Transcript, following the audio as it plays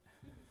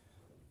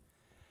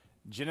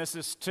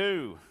Genesis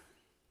 2.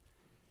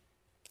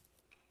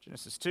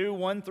 Genesis 2,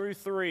 1 through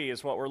 3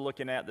 is what we're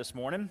looking at this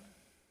morning.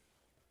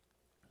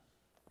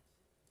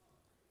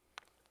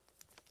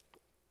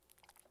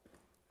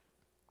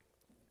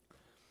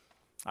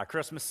 Our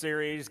Christmas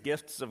series,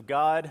 Gifts of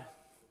God.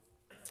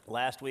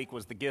 Last week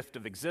was the gift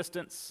of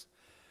existence.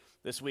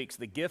 This week's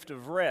the gift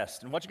of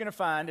rest. And what you're going to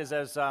find is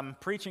as I'm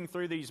preaching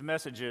through these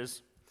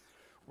messages,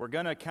 we're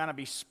going to kind of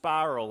be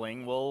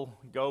spiraling. We'll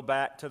go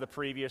back to the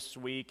previous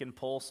week and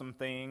pull some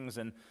things,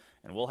 and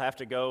we'll have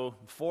to go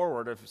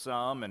forward of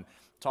some and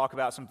talk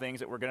about some things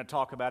that we're going to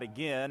talk about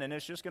again, and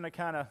it's just going to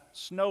kind of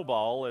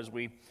snowball as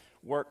we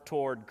work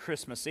toward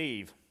Christmas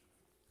Eve.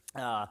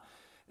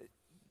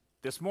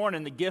 This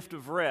morning, the gift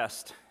of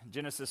rest,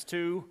 Genesis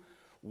 2,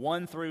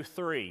 1 through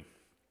 3.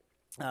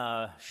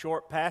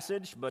 Short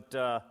passage, but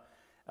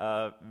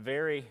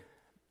very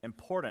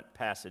important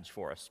passage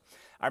for us.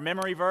 Our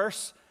memory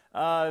verse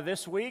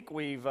this week,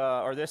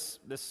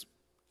 this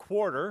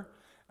quarter,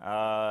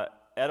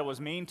 Etta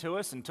was mean to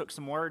us and took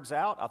some words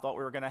out. I thought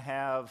we were going to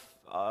have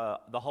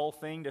the whole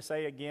thing to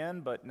say again,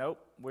 but nope,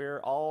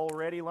 we're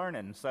already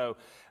learning. So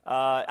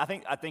I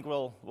think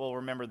we'll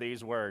remember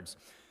these words.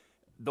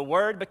 The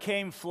Word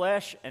became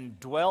flesh and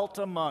dwelt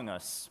among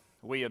us.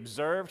 We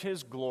observed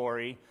His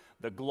glory,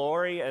 the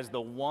glory as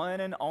the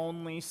one and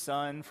only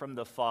Son from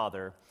the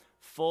Father,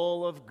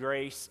 full of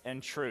grace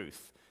and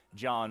truth.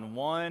 John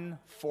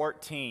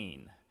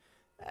 1:14.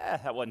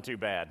 That wasn't too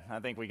bad. I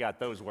think we got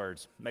those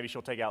words. Maybe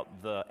she'll take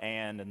out the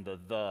and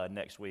the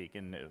next week,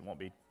 and it won't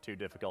be too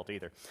difficult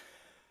either.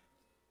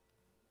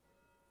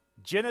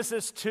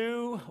 Genesis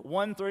 2,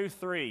 1 through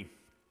 3.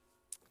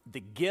 The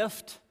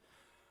gift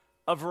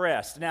of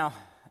rest. Now,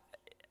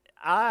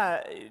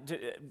 I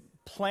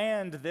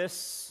planned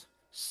this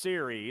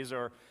series,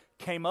 or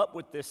came up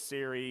with this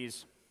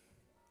series,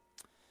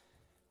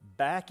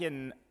 back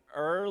in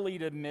early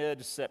to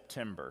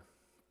mid-September,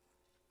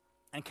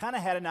 and kind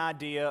of had an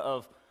idea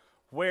of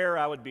where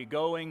I would be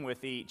going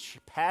with each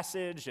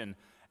passage and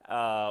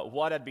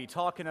what I'd be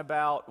talking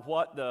about,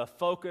 what the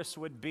focus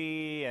would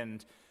be,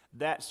 and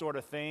that sort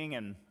of thing.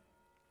 And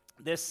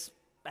this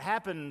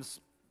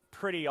happens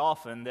pretty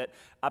often that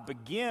I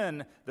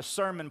begin the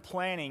sermon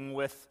planning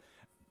with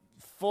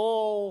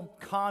full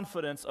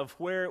confidence of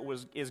where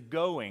it is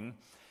going,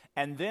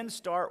 and then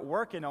start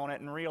working on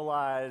it and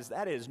realize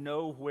that is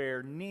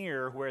nowhere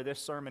near where this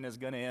sermon is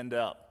going to end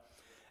up.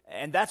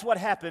 And that's what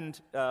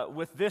happened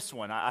with this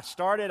one. I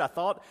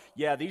thought,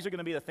 these are going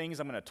to be the things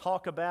I'm going to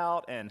talk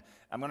about, and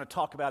I'm going to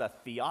talk about a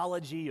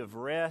theology of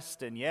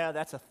rest, and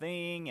that's a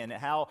thing, and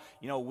how,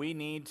 we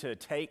need to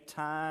take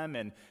time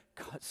and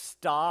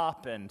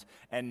stop and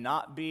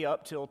not be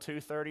up till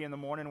 2:30 in the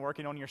morning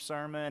working on your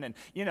sermon, and,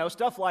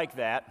 stuff like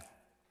that.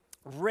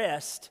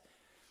 Rest.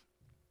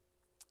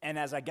 And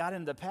as I got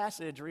into the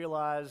passage,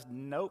 realized,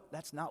 nope,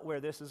 that's not where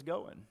this is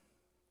going.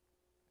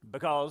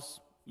 Because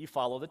you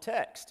follow the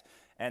text.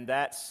 And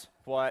that's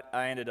what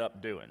I ended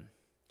up doing.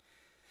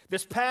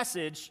 This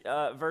passage,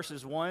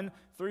 verses 1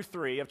 through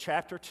 3 of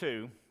chapter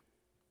 2,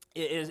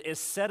 is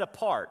set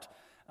apart.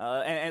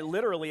 And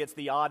literally, it's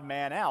the odd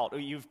man out.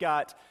 You've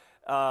got,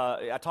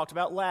 I talked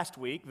about last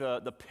week,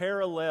 the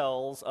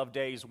parallels of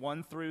days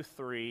 1 through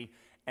 3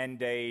 and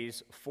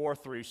days 4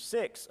 through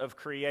 6 of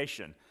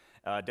creation.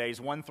 Days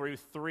 1 through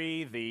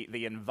 3,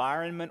 the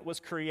environment was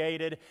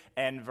created,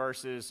 and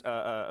days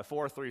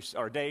 4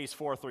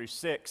 through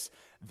 6,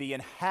 the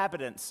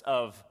inhabitants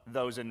of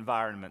those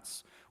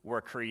environments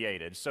were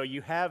created. So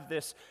you have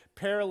this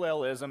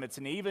parallelism. It's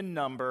an even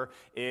number.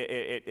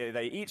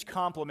 They each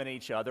complement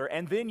each other,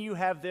 and then you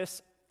have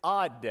this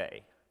odd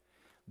day,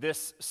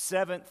 this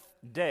seventh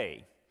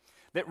day,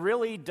 that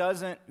really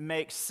doesn't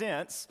make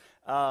sense.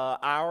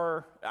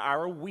 Our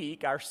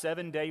week, our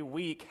 7-day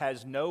week,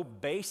 has no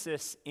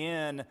basis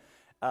in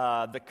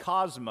the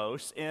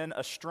cosmos, in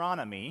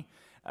astronomy.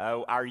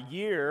 Our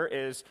year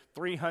is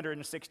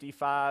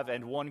 365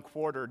 and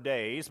 1/4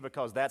 days,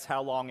 because that's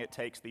how long it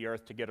takes the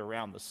earth to get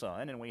around the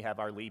sun, and we have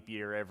our leap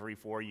year every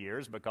 4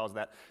 years because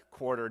that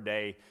quarter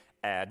day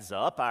adds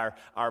up.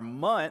 Our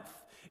month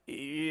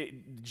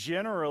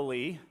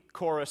generally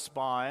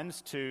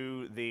corresponds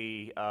to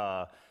the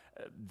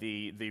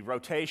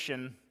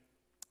rotation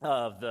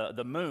of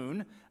the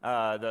moon,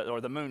 or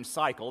the moon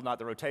cycle, not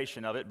the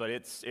rotation of it, but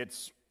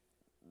its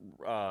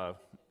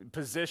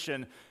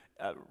position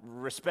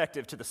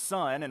respective to the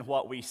sun and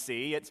what we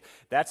see.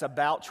 That's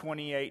about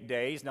 28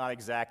 days, not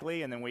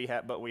exactly, and then we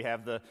have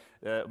the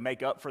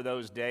make up for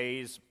those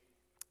days.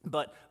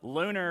 But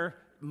lunar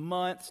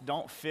months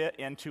don't fit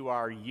into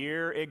our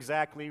year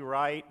exactly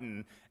right,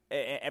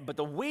 but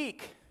the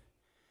week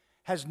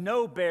has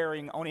no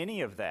bearing on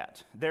any of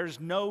that. There's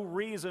no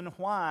reason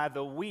why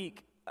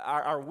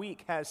our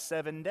week has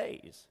 7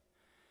 days,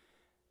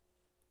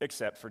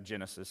 except for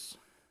Genesis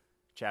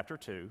chapter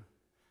 2,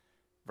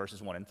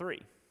 verses 1 and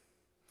 3.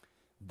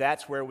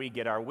 That's where we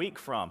get our week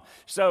from.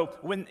 So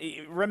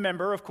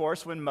remember, of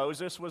course, when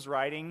Moses was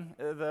writing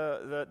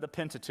the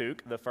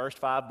Pentateuch, the first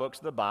 5 books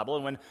of the Bible,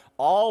 and when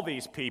all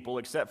these people,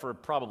 except for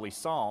probably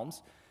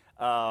Psalms,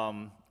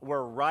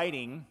 were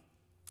writing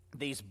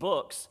these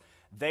books,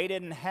 they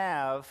didn't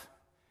have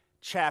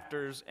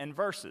chapters and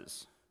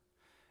verses.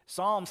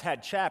 Psalms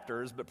had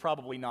chapters, but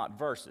probably not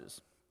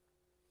verses.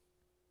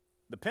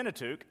 The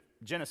Pentateuch,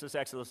 Genesis,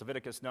 Exodus,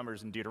 Leviticus,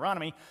 Numbers, and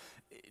Deuteronomy,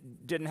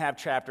 didn't have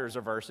chapters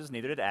or verses.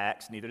 Neither did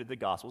Acts, neither did the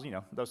Gospels,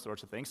 those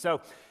sorts of things.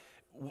 So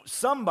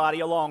somebody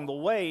along the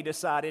way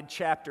decided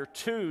chapter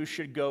 2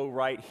 should go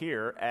right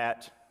here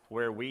at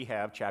where we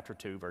have chapter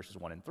 2, verses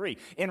 1 and 3.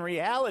 In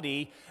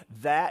reality,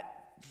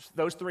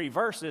 those 3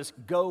 verses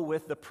go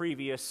with the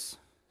previous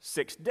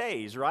 6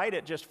 days, right?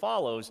 It just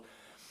follows.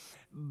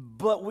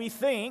 But we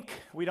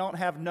don't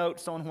have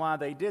notes on why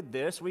they did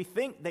this. We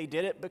think they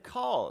did it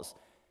because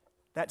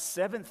that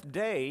 7th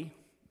day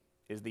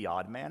is the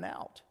odd man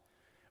out.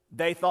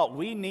 They thought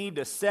we need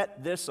to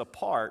set this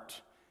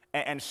apart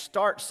and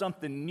start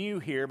something new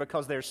here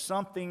because there's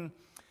something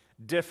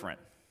different.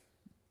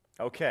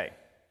 Okay.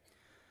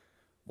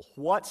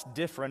 What's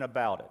different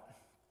about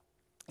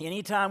it?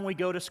 Anytime we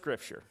go to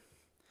Scripture,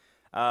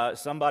 I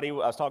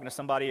was talking to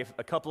somebody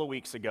a couple of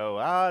weeks ago.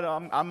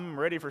 I'm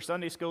ready for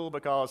Sunday school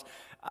because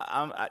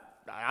I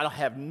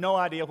have no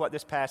idea what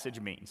this passage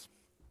means.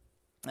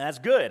 And that's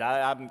good.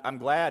 I'm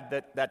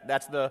glad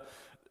that's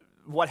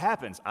what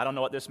happens. I don't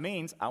know what this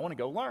means. I want to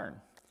go learn.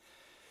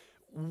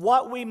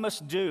 What we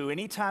must do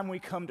anytime we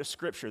come to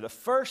Scripture, the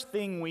first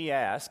thing we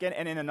ask,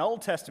 and in an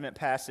Old Testament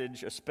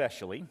passage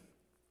especially,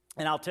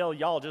 and I'll tell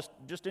y'all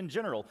just in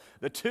general,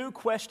 the 2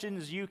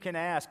 questions you can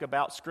ask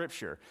about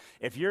Scripture.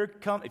 If you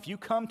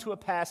come to a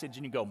passage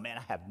and you go, man,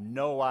 I have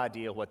no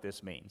idea what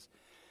this means,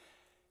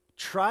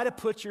 try to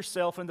put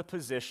yourself in the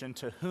position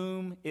to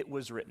whom it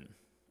was written,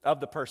 of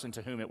the person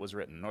to whom it was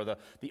written, or the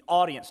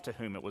audience to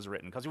whom it was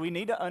written, because we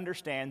need to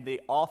understand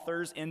the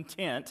author's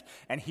intent,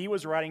 and he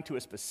was writing to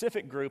a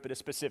specific group at a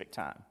specific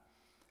time.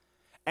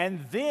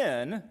 And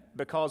then,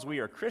 because we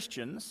are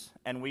Christians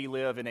and we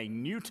live in a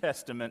New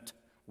Testament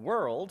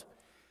world,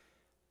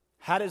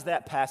 how does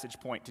that passage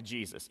point to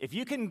Jesus? If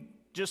you can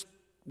just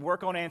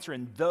work on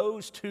answering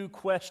those 2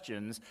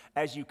 questions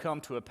as you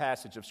come to a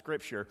passage of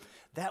Scripture,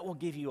 that will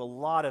give you a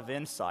lot of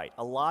insight,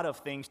 a lot of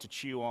things to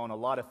chew on, a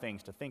lot of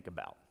things to think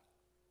about.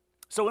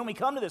 So when we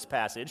come to this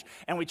passage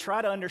and we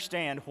try to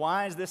understand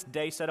why is this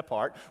day set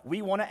apart,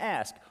 we want to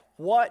ask,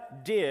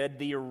 what did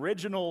the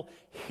original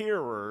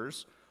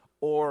hearers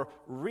or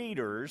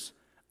readers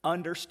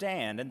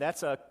understand? And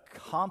that's a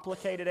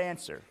complicated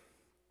answer.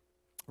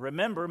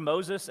 Remember,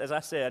 Moses, as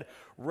I said,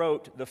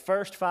 wrote the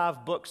first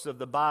 5 books of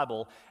the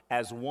Bible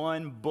as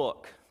one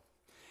book.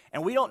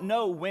 And we don't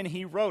know when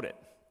he wrote it.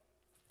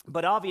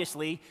 But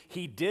obviously,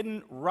 he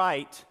didn't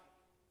write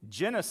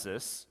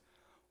Genesis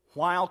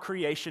while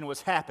creation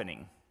was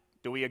happening.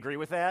 Do we agree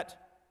with that?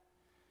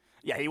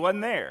 Yeah, he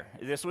wasn't there.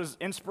 This was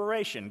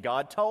inspiration.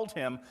 God told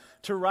him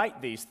to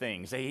write these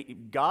things.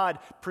 God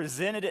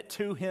presented it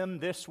to him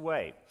this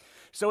way.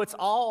 So it's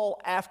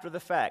all after the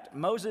fact.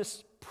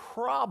 Moses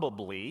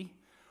probably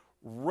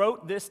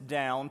wrote this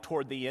down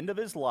toward the end of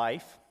his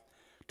life,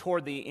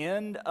 toward the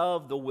end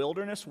of the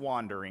wilderness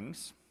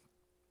wanderings,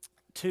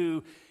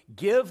 to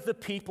give the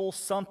people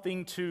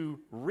something to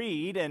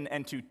read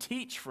and to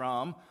teach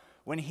from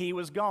when he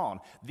was gone.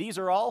 These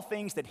are all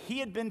things that he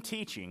had been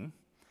teaching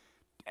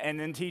and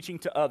then teaching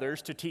to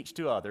others to teach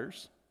to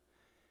others.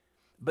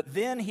 But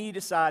then he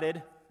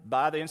decided,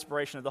 by the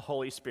inspiration of the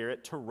Holy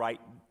Spirit, to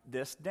write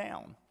this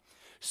down.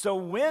 So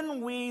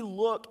when we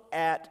look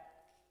at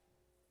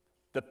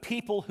the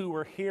people who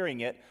were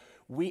hearing it,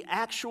 we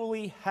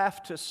actually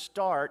have to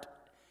start,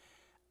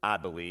 I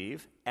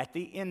believe, at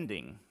the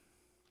ending.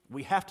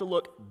 We have to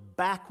look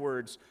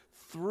backwards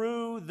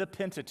through the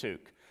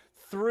Pentateuch,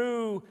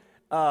 through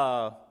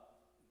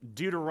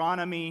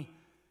Deuteronomy,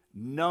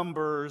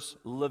 Numbers,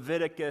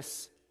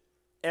 Leviticus,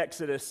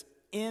 Exodus,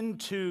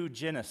 into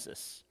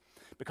Genesis,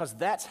 because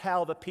that's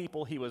how the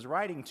people he was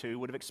writing to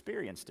would have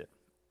experienced it.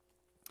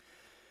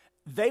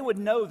 They would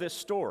know this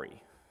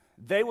story.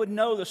 They would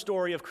know the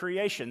story of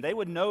creation. They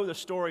would know the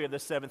story of the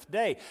 7th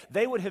day.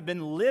 They would have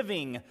been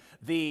living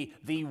the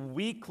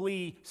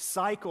weekly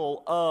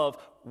cycle of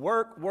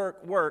work,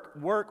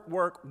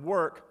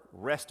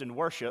 rest and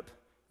worship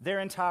their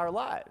entire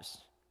lives.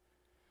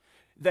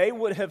 They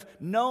would have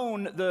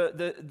known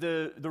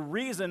the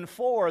reason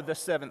for the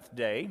 7th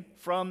day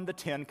from the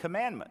 10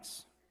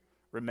 Commandments.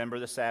 Remember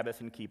the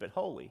Sabbath and keep it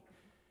holy.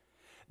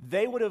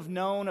 They would have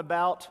known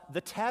about the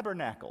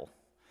tabernacle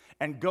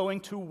and going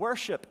to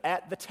worship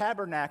at the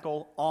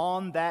tabernacle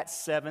on that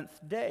 7th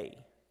day,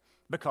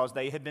 because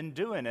they had been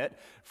doing it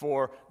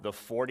for the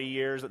 40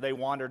 years that they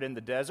wandered in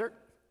the desert.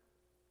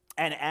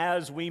 And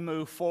as we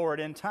move forward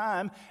in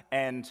time,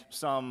 and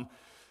some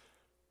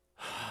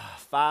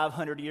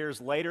 500 years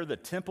later, the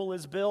temple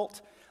is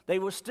built, they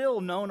would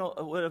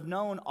have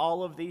known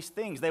all of these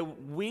things.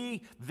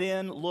 We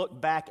then look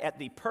back at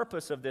the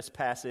purpose of this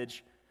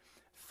passage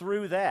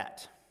through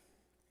that.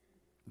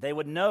 They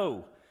would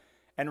know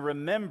and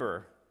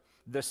remember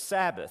the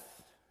Sabbath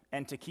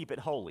and to keep it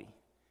holy.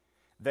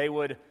 They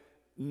would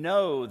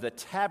know the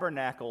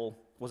tabernacle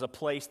was a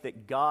place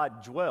that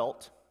God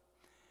dwelt,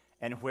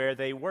 and where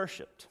they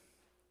worshiped.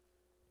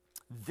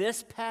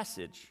 This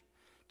passage,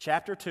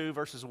 chapter 2,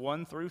 verses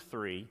 1 through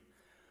 3,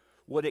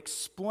 would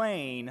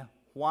explain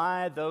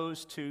why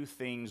those two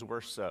things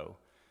were so.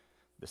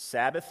 The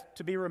Sabbath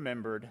to be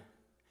remembered,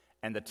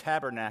 and the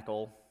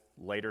tabernacle,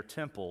 later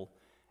temple,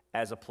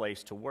 as a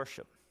place to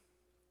worship.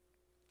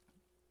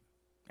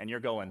 And you're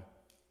going,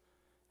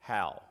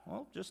 how?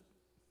 Well, just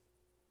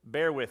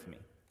bear with me.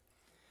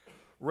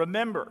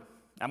 Remember.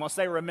 I'm going to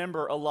say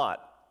remember a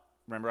lot.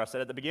 Remember I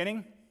said at the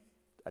beginning?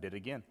 I did it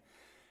again.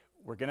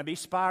 We're going to be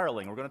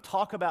spiraling. We're going to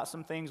talk about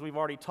some things we've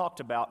already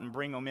talked about and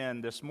bring them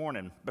in this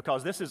morning,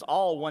 because this is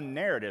all one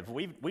narrative.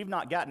 We've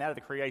not gotten out of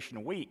the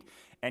creation week,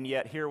 and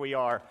yet here we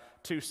are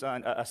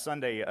a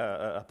Sunday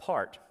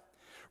apart.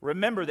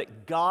 Remember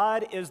that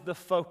God is the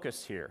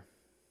focus here,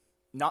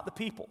 not the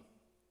people.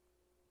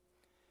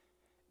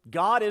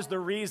 God is the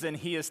reason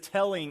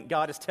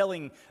God is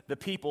telling the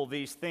people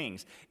these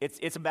things.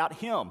 It's about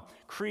Him.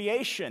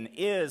 Creation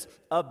is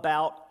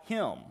about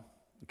Him,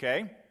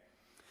 okay?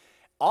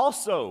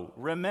 Also,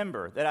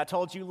 remember that I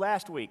told you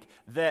last week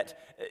that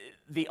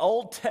the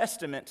Old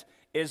Testament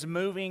is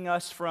moving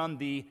us from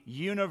the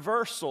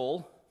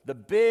universal, the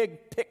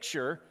big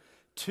picture,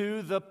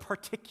 to the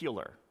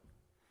particular.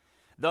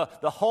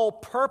 The whole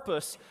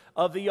purpose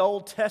of the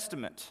Old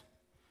Testament.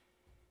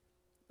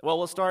 Well,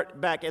 we'll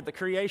start back at the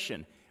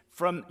creation.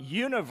 From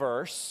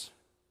universe,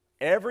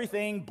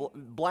 everything,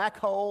 black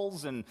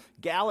holes and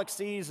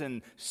galaxies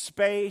and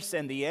space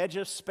and the edge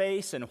of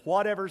space and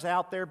whatever's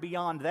out there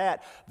beyond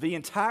that, the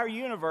entire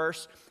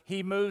universe,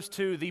 he moves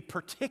to the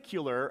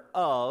particular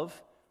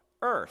of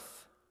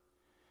earth.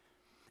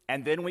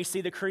 And then we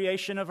see the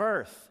creation of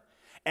earth.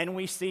 And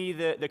we see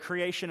the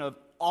creation of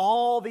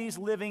all these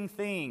living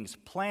things,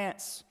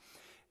 plants,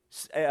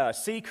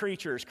 sea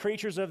creatures,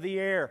 creatures of the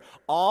air,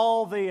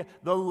 all the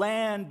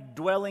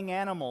land-dwelling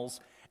animals.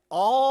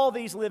 All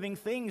these living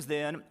things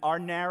then are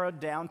narrowed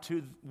down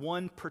to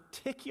one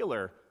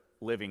particular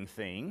living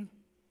thing,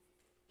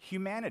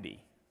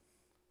 humanity.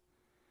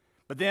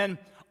 But then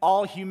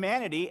all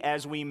humanity,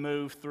 as we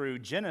move through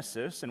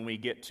Genesis, and we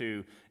get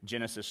to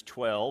Genesis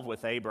 12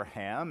 with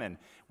Abraham, and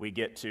we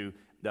get to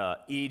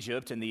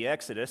Egypt and the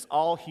Exodus,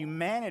 all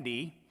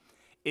humanity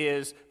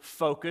is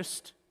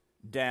focused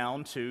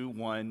down to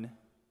one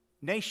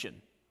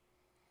nation.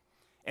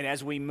 And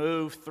as we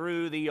move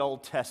through the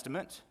Old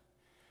Testament,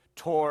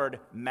 toward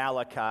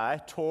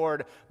Malachi,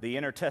 toward the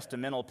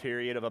intertestamental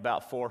period of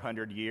about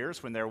 400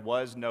 years when there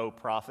was no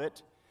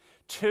prophet,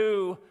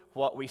 to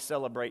what we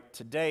celebrate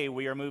today,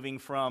 we are moving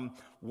from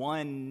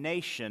one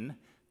nation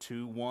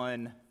to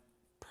one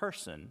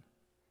person,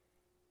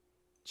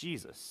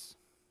 Jesus.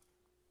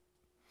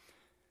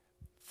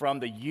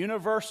 From the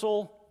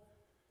universal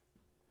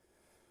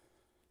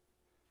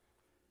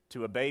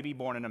to a baby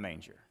born in a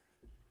manger.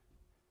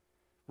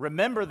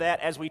 Remember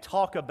that as we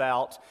talk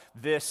about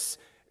this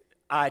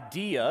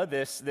idea,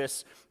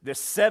 this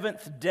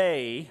seventh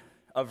day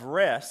of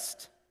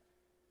rest,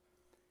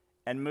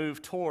 and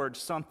move towards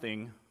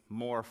something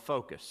more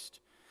focused.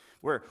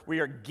 We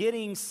are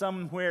getting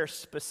somewhere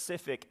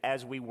specific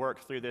as we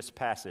work through this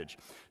passage.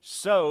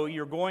 So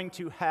you're going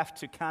to have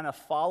to kind of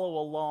follow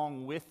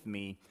along with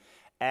me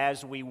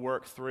as we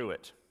work through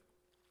it.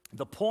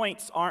 The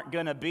points aren't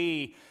going to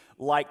be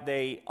like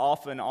they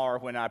often are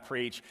when I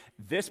preach,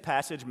 this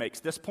passage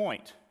makes this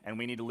point, and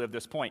we need to live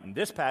this point. And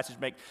this passage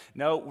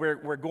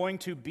we're going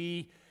to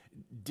be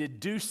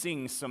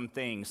deducing some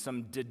things,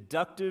 some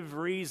deductive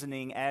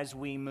reasoning as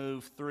we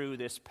move through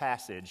this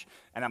passage.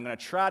 And I'm going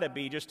to try to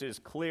be just as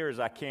clear as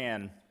I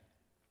can.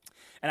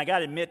 And I got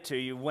to admit to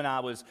you, when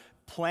I was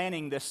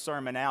planning this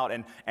sermon out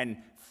and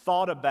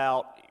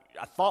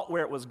I thought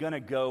where it was going to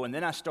go, and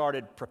then I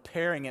started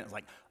preparing it, it's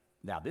like,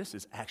 now this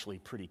is actually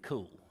pretty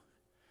cool.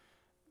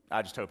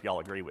 I just hope y'all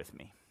agree with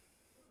me.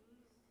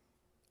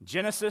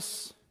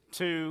 Genesis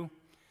 2,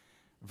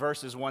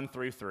 verses 1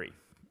 through 3.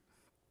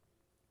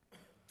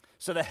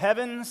 So the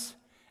heavens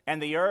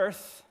and the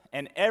earth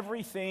and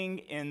everything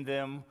in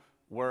them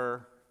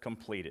were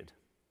completed.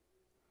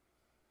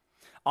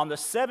 On the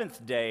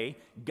seventh day,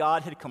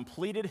 God had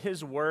completed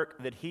his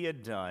work that he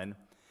had done,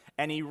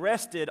 and he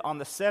rested on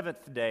the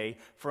seventh day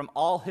from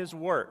all his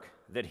work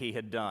that he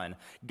had done.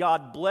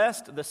 God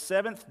blessed the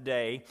seventh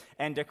day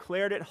and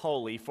declared it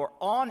holy, for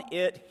on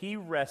it he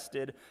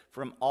rested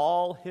from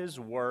all his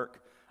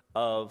work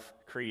of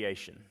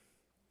creation.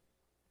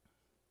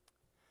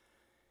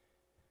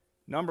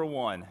 Number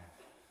one,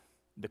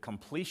 the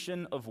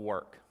completion of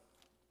work.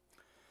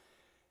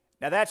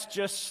 Now that's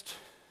just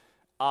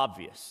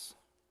obvious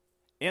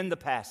in the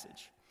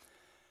passage.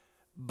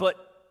 But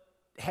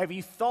have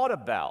you thought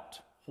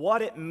about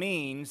what it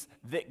means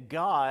that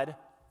God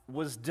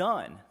was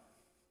done?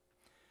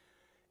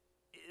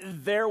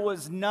 There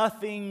was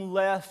nothing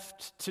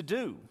left to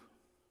do.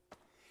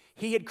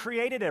 He had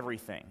created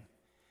everything.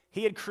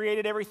 He had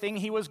created everything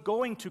he was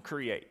going to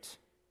create.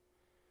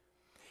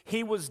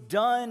 He was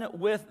done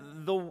with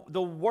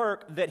the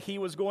work that he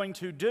was going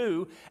to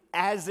do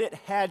as it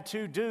had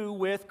to do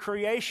with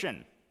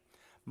creation.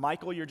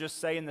 Michael, you're just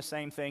saying the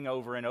same thing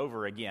over and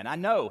over again. I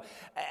know,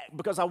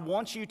 because I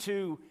want you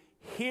to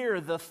hear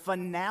the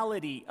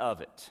finality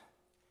of it.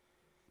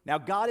 Now,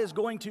 God is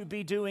going to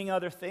be doing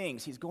other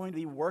things. He's going to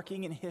be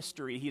working in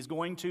history. He's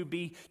going to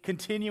be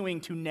continuing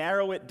to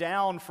narrow it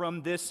down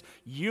from this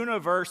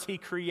universe He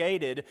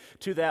created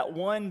to that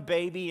one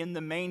baby in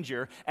the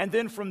manger. And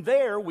then from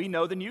there, we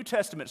know the New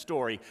Testament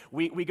story.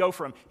 We go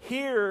from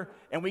here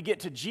and we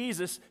get to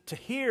Jesus to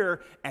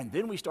here, and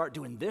then we start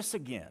doing this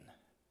again.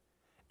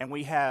 And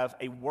we have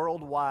a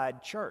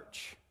worldwide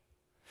church.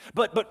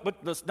 But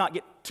let's not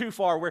get too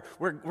far.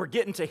 We're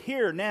getting to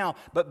here now,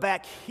 but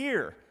back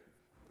here,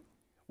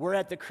 we're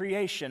at the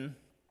creation,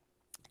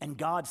 and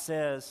God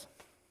says,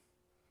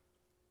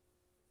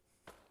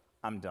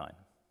 I'm done.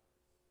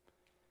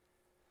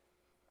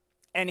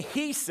 And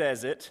He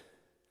says it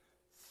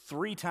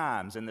 3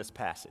 times in this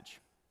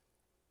passage.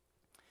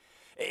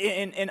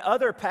 In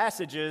other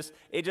passages,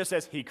 it just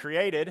says He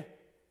created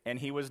and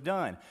He was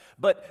done.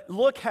 But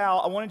look how,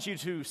 I wanted you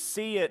to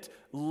see it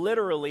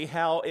literally,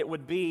 how it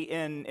would be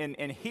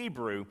in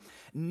Hebrew.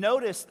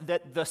 Notice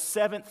that the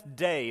 7th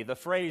day, the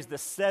phrase the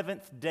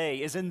 7th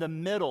day, is in the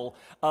middle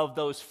of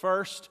those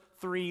first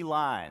 3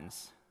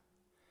 lines.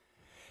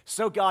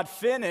 So God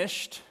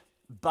finished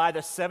by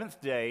the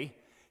 7th day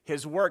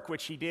His work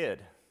which He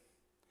did.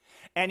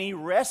 And He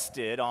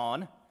rested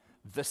on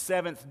the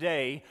 7th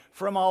day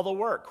from all the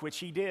work which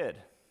He did.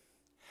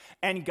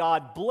 And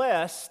God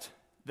blessed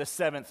the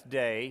 7th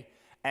day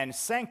and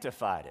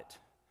sanctified it,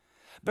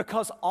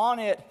 because on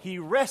it He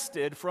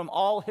rested from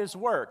all His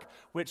work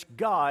which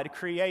God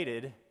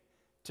created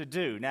to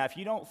do. Now, if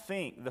you don't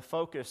think the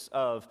focus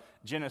of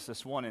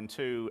Genesis 1 and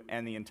 2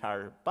 and the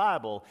entire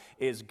Bible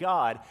is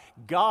God,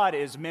 God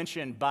is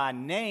mentioned by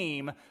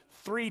name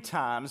 3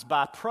 times,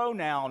 by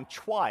pronoun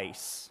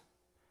twice,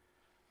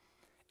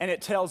 and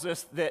it tells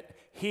us that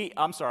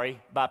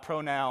by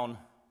pronoun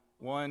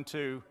 1,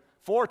 2,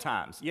 4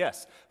 times,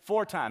 yes,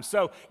 4 times.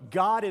 So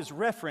God is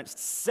referenced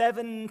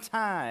 7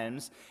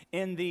 times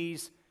in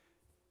these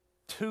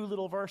 2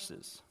 little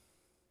verses.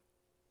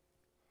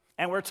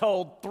 And we're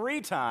told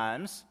 3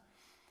 times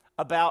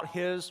about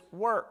His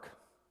work.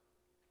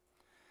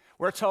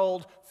 We're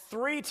told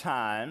 3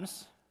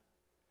 times,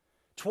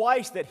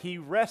 twice that He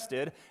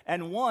rested,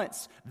 and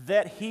once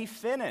that He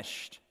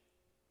finished.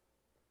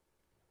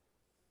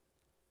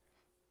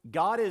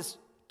 God is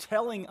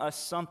telling us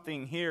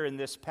something here in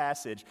this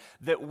passage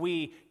that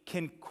we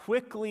can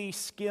quickly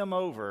skim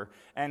over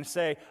and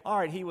say, all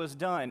right, He was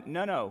done.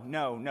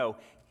 No.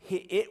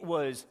 It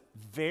was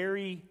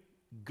very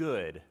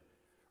good.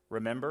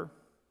 Remember?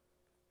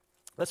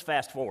 Let's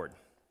fast forward.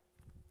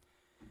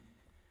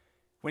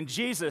 When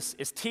Jesus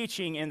is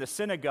teaching in the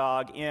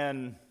synagogue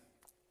in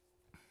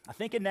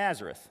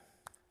Nazareth,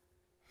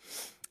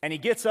 and He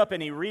gets up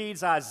and He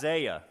reads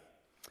Isaiah,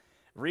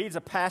 reads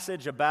a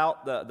passage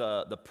about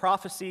the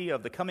prophecy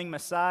of the coming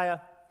Messiah,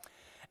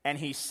 and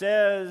He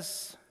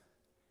says,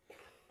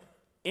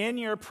 in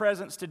your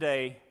presence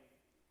today,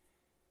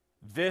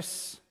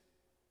 this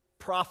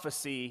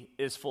prophecy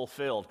is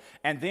fulfilled.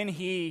 And then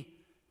y'all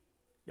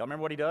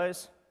remember what He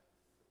does?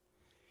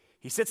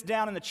 He sits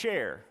down in the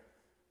chair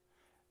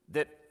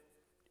that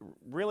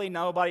really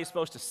nobody's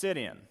supposed to sit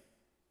in.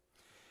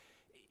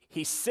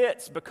 He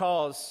sits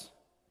because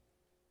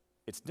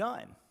it's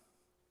done.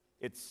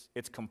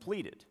 It's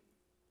completed.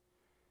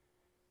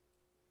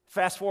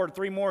 Fast forward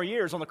 3 more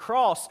years on the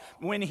cross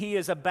when He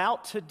is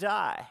about to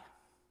die.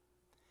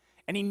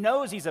 And He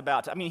knows He's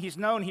about to, He's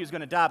known He was going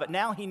to die, but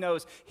now He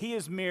knows He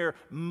is mere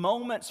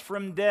moments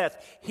from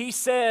death. He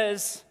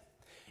says,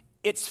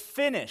 it's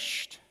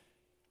finished.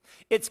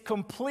 It's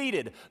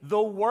completed.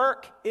 The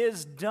work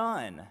is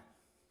done.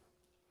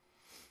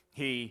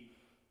 He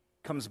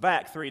comes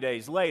back 3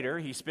 days later.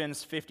 He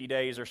spends 50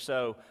 days or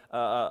so,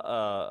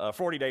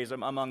 40 days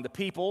among the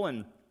people,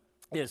 and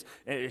is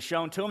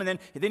shown to him. And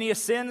then He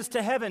ascends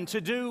to heaven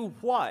to do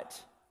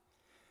what?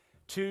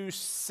 To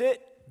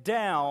sit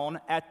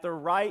down at the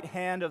right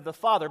hand of the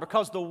Father,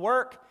 because the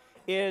work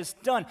is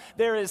done.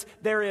 There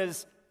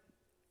is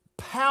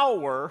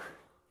power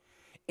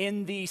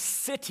in the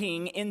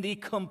sitting, in the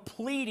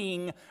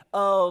completing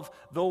of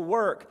the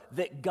work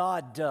that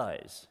God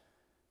does.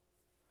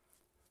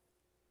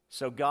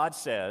 So God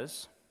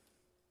says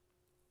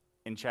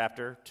in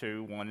chapter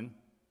 2, 1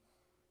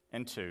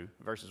 and 2,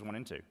 verses 1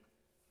 and 2,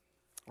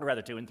 or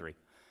rather 2 and 3,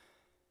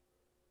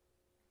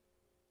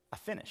 I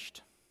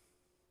finished.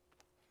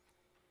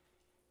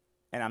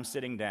 And I'm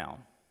sitting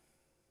down.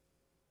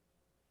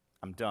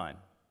 I'm done.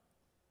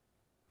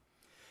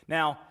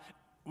 Now,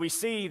 we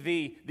see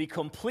the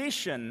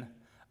completion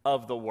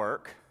of the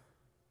work,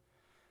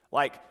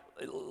 like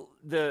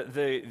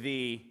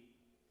the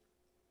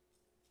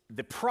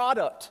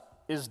product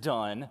is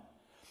done,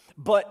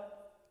 but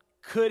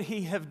could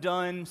He have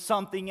done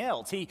something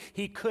else?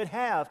 He could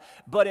have,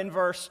 but in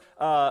the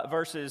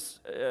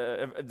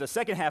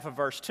second half of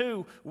verse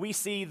 2, we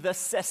see the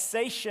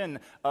cessation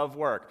of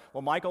work.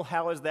 Well, Michael,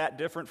 how is that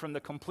different from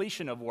the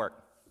completion of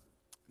work?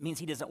 It means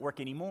He doesn't work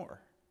anymore.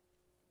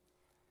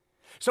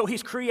 So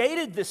He's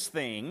created this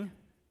thing,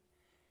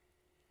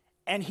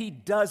 and he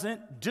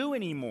doesn't do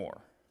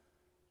anymore.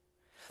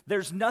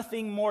 There's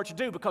nothing more to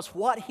do because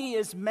what he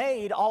has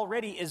made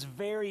already is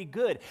very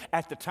good.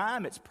 At the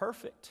time, it's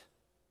perfect.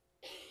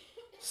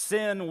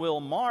 Sin will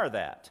mar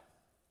that.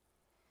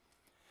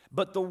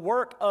 But the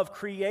work of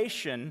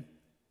creation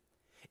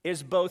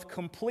is both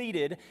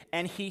completed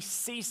and he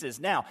ceases.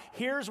 Now,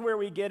 here's where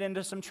we get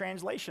into some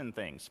translation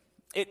things.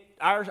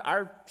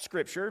 Our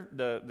scripture,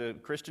 the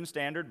Christian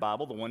Standard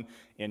Bible, the one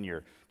in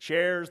your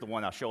chairs, the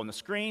one I'll show on the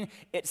screen,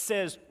 it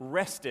says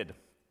rested.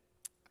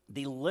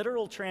 The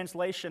literal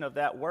translation of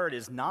that word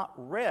is not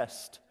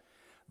rest,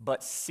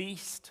 but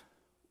ceased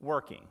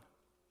working.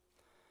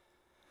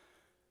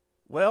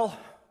 Well,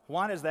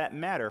 why does that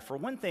matter? For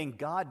one thing,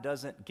 God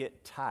doesn't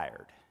get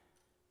tired.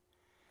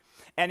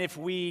 And if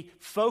we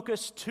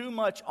focus too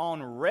much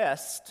on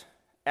rest,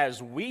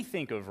 as we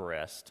think of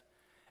rest,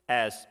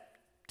 as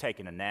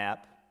taking a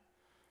nap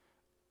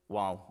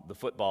while the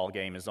football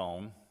game is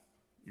on,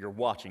 you're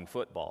watching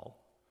football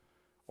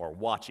or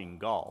watching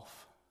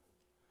golf,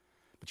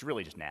 but you're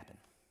really just napping.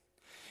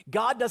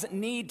 God doesn't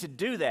need to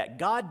do that.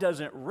 God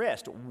doesn't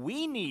rest.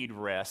 We need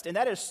rest, and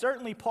that is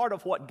certainly part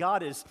of what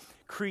God is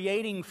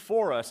creating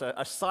for us,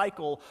 a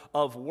cycle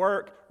of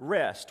work,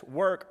 rest,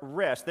 work,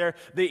 rest.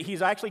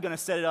 He's actually going to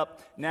set it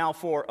up now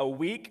for a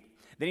week,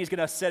 then he's going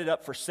to set it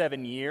up for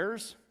 7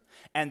 years,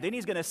 and then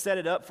he's going to set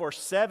it up for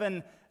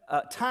 7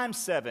 times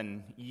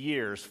 7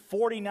 years,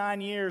 49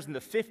 years, in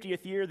the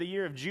 50th year, the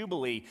year of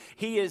Jubilee.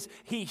 He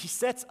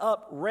sets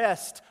up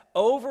rest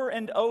over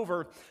and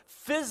over,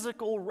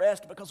 physical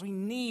rest, because we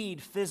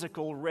need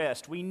physical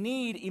rest. We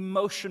need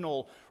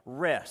emotional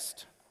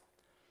rest.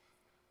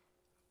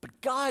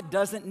 But God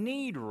doesn't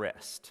need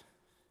rest.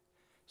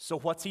 So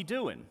what's he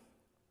doing?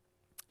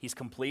 He's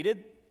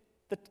completed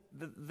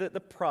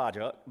the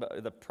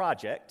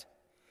project.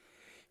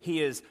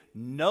 He is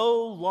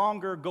no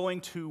longer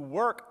going to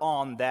work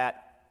on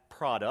that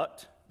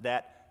project,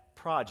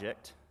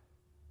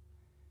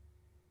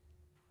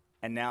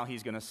 and now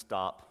he's going to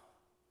stop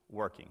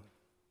working.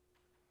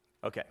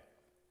 Okay.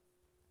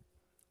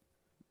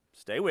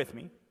 Stay with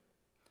me.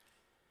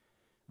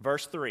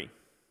 Verse 3.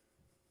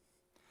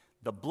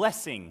 The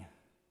blessing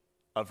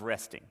of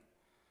resting.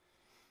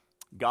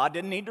 God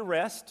didn't need to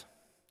rest.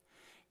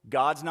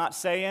 God's not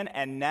saying,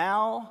 and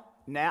now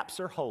naps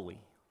are holy.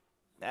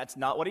 That's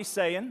not what he's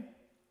saying.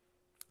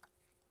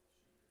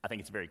 I think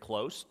it's very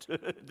close to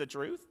the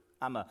truth.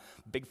 I'm a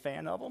big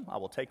fan of them. I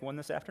will take one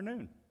this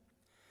afternoon.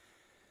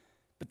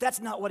 But that's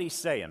not what he's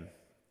saying.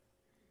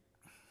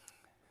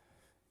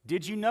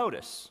 Did you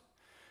notice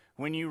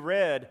when you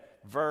read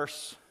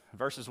verses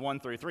 1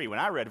 through 3, when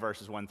I read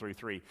verses 1 through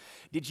 3,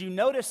 did you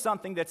notice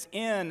something that's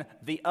in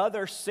the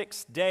other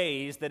 6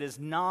 days that is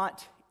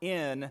not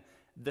in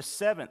the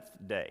 7th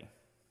day?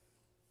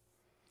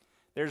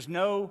 There's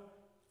no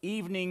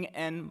evening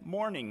and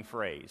morning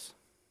phrase.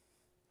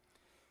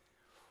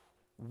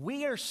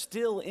 We are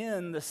still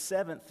in the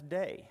 7th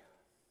day.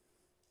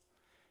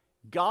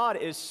 God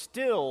is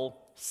still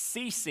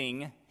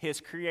ceasing his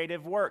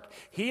creative work.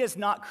 He has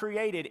not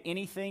created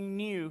anything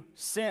new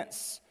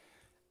since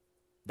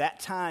that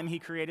time he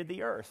created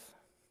the earth.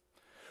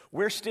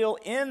 We're still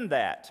in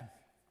that.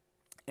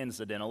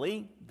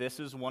 Incidentally, this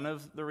is one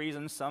of the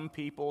reasons some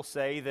people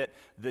say that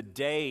the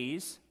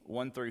days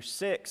 1 through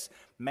 6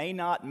 may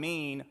not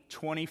mean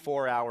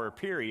 24-hour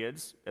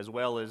periods, as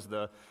well as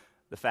the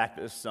fact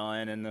that the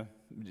sun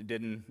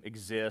didn't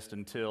exist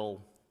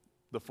until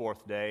the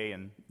 4th day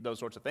and those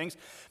sorts of things.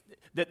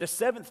 That the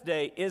 7th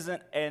day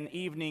isn't an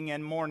evening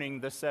and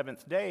morning, the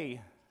 7th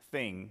day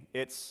thing.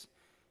 It's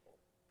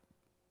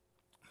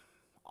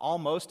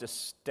almost a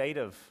state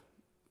of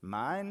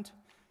mind.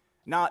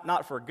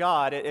 Not for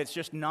God. It's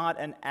just not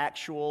an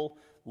actual,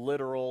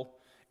 literal,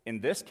 in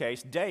this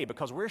case, day,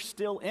 because we're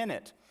still in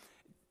it.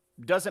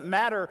 Doesn't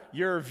matter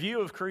your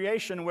view of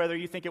creation, whether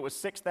you think it was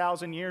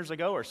 6,000 years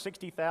ago or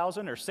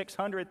 60,000 or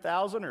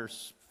 600,000 or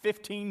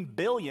 15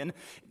 billion.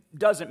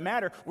 Doesn't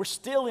matter. We're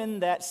still in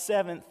that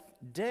 7th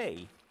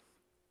day.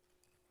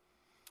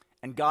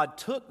 And God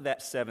took that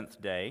 7th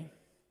day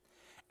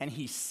and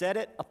he set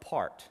it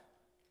apart.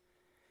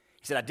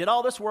 He said, I did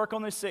all this work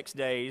on the 6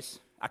 days.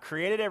 I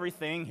created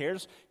everything.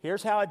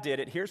 Here's how I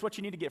did it. Here's what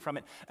you need to get from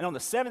it. And on the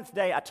 7th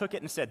day, I took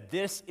it and said,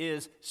 this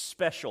is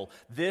special.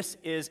 This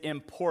is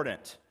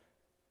important.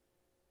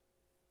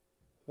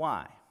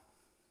 Why?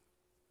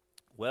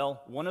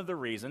 Well, one of the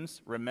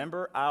reasons,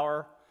 remember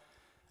our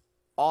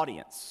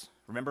audience.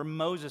 Remember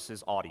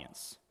Moses'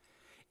 audience.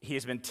 He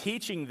has been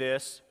teaching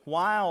this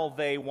while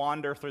they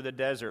wander through the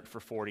desert for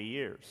 40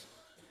 years.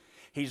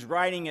 He's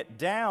writing it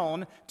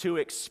down to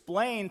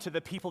explain to the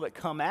people that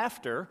come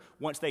after,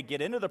 once they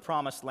get into the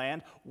promised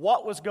land,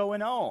 what was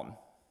going on.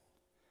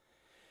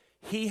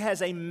 He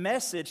has a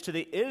message to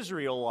the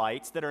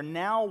Israelites that are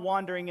now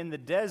wandering in the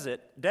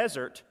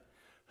desert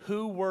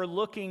who were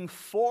looking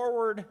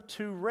forward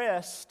to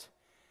rest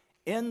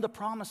in the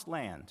promised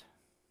land.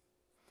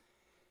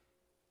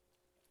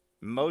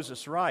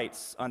 Moses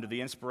writes, under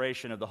the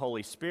inspiration of the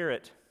Holy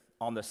Spirit,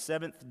 on the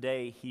 7th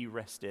day he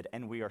rested,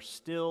 and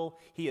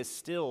he is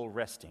still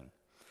resting.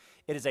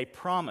 It is a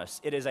promise.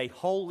 It is a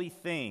holy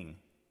thing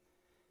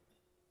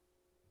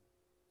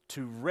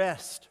to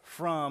rest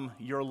from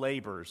your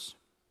labors.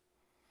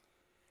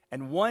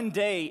 And one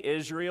day,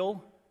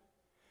 Israel,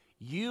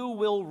 you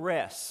will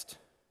rest.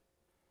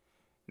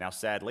 Now,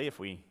 sadly, if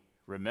we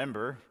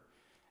remember,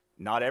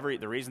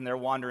 the reason they're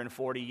wandering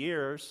 40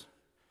 years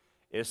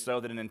is so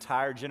that an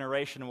entire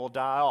generation will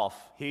die off.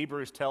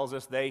 Hebrews tells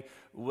us they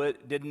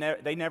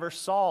never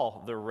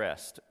saw the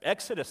rest.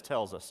 Exodus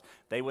tells us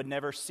they would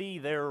never see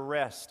their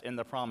rest in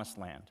the promised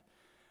land.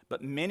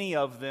 But many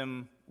of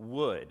them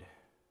would.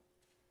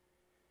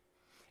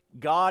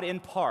 God, in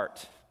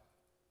part,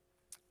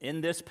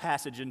 in this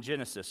passage in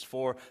Genesis,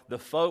 for the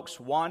folks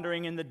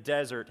wandering in the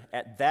desert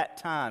at that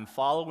time,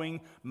 following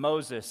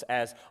Moses,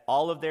 as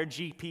all of their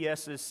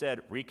GPSs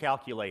said,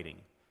 recalculating,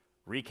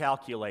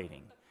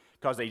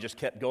 because they just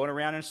kept going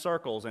around in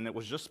circles, and it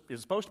was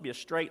supposed to be a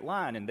straight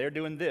line, and they're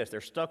doing this. They're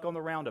stuck on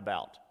the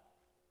roundabout.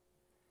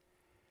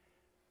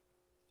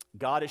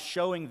 God is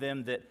showing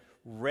them that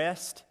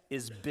rest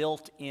is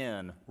built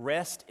in.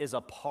 Rest is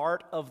a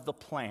part of the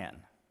plan.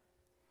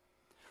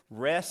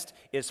 Rest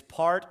is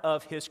part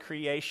of His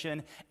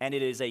creation, and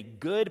it is a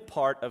good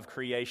part of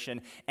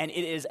creation, and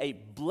it is a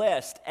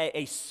blessed,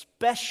 a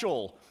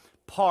special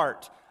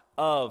part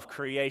of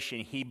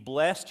creation. He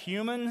blessed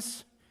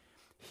humans.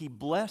 He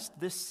blessed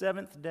this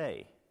seventh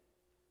day.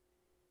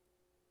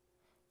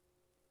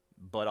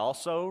 But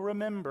also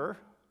remember,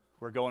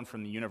 we're going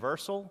from the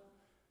universal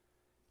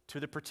to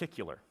the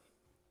particular.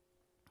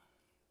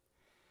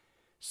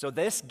 So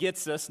this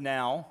gets us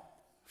now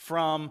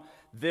from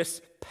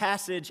this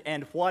passage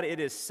and what it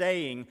is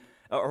saying,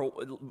 or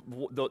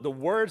the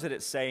words that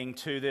it's saying,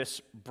 to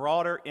this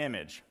broader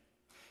image.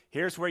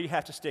 Here's where you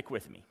have to stick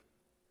with me.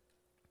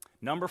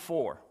 Number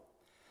 4,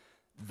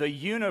 the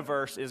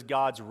universe is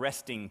God's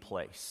resting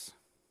place.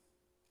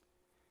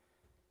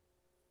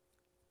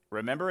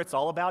 Remember, it's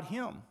all about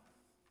Him.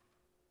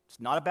 It's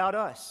not about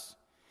us.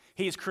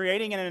 He's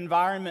creating an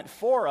environment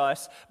for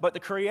us, but the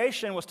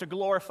creation was to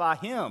glorify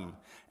Him,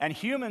 and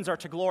humans are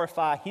to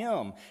glorify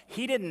Him.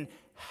 He didn't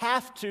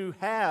have to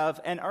have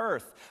an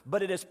earth,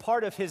 but it is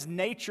part of His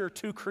nature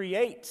to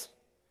create.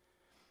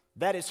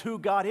 That is who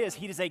God is.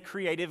 He is a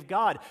creative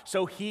God,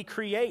 so He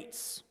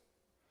creates.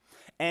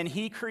 And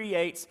He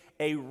creates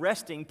a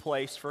resting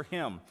place for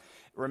Him.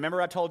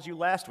 Remember, I told you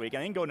last week,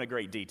 I didn't go into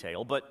great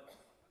detail, but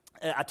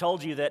I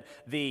told you that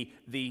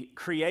the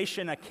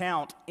creation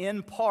account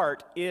in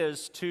part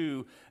is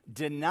to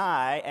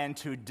deny and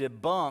to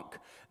debunk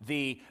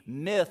the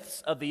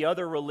myths of the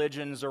other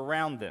religions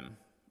around them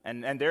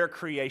and their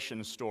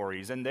creation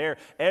stories. And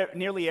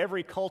nearly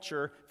every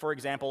culture, for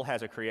example,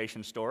 has a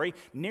creation story.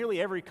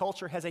 Nearly every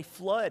culture has a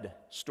flood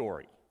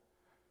story.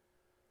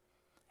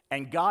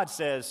 And God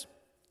says,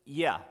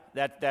 yeah,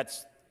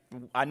 that's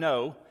I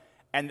know.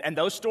 And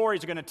those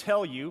stories are going to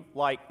tell you,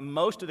 like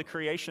most of the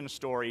creation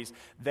stories,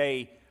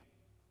 the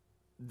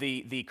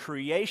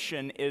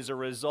creation is a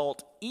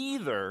result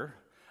either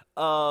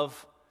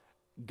of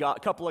a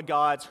couple of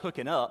gods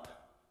hooking up,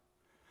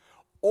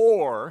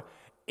 or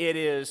it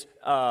is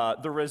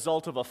the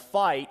result of a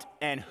fight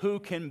and who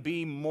can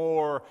be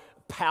more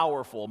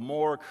powerful,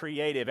 more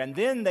creative. And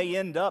then they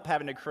end up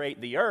having to create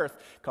the earth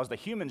because the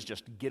humans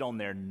just get on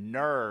their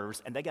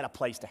nerves, and they got a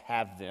place to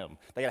have them.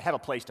 They got to have a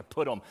place to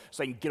put them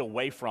so they can get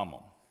away from them.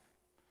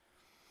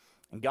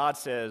 And God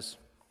says,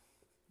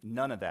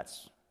 none of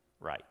that's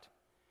right.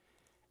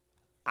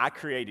 I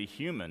created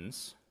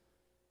humans.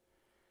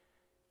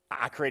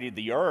 I created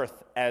the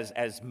earth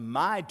as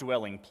my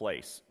dwelling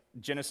place.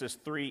 Genesis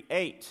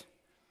 3:8.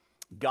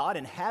 God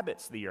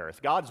inhabits the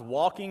earth. God's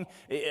walking,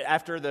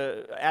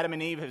 after Adam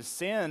and Eve have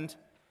sinned,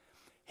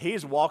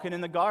 He's walking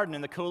in the garden in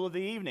the cool of the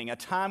evening, a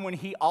time when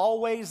He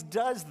always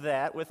does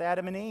that with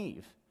Adam and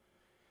Eve.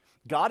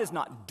 God is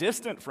not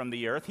distant from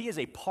the earth. He is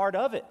a part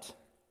of it.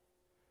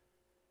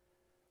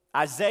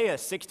 Isaiah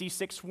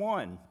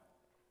 66:1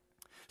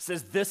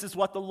 says, "This is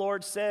what the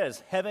Lord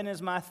says, heaven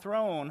is my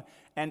throne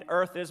and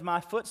earth is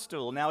my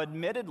footstool." Now,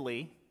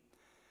 admittedly,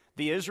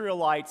 the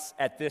Israelites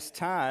at this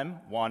time,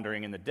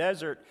 wandering in the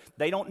desert,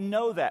 they don't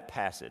know that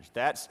passage.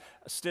 That's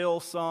still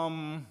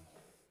some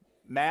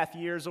math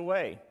years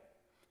away,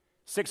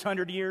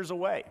 600 years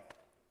away,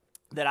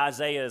 that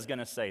Isaiah is going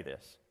to say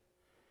this.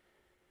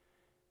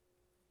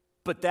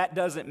 But that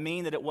doesn't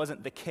mean that it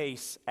wasn't the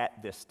case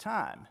at this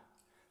time.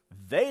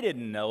 They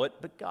didn't know it,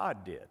 but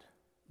God did.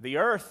 The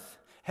earth,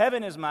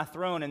 heaven is my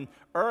throne and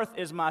earth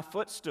is my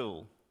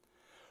footstool.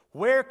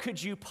 Where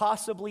could you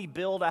possibly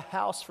build a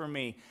house for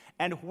me?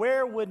 And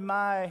where would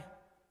my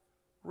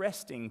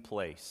resting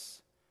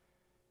place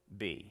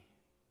be?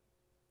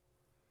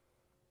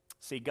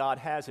 See, God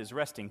has His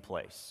resting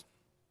place.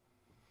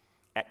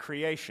 At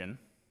creation,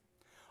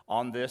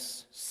 on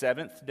this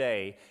seventh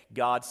day,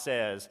 God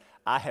says,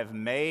 I have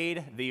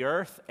made the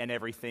earth and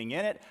everything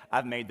in it.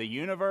 I've made the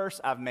universe.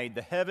 I've made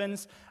the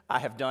heavens. I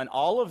have done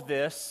all of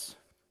this.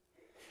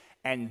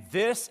 And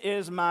this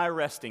is my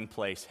resting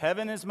place.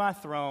 Heaven is my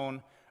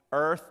throne.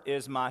 Earth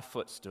is my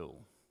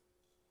footstool.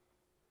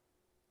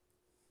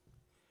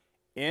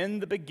 In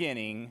the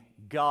beginning,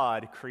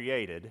 God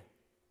created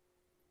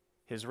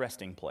his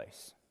resting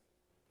place.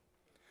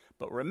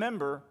 But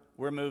remember,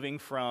 we're moving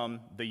from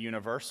the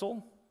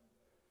universal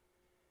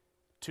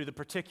to the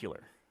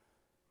particular.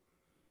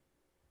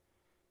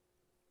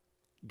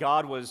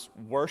 God was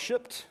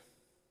worshiped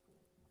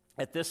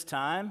at this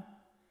time.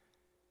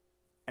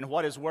 And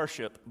what is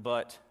worship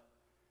but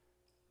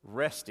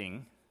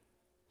resting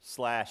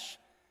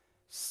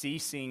 /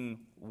 ceasing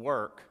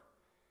work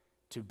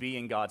to be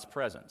in God's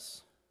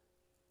presence?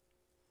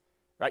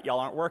 Right? Y'all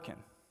aren't working.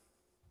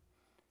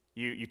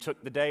 You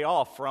took the day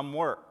off from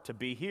work to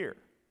be here.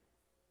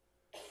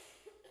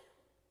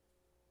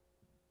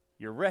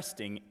 You're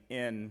resting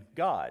in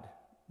God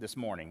this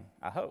morning,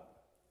 I hope.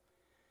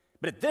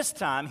 But at this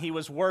time, he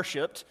was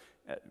worshiped,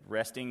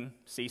 resting,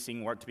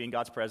 ceasing work to be in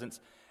God's presence,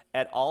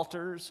 at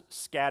altars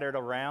scattered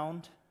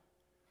around,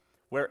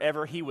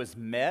 wherever he was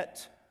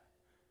met,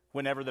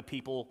 whenever the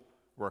people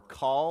were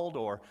called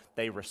or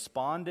they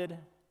responded.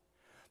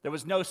 There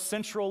was no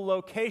central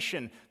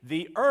location.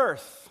 The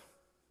earth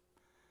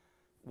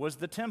was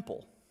the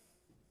temple,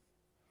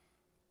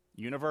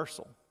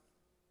 universal.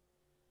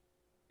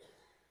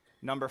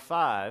 Number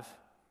 5,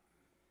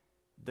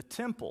 the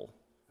tabernacle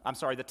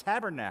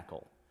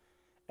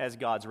as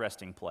God's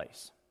resting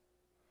place.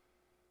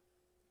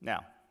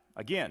 Now,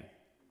 again,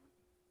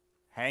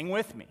 hang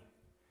with me.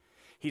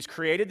 He's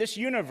created this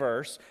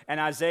universe, and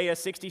Isaiah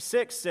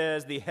 66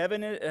 says,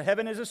 heaven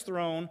is his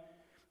throne,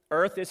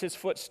 earth is his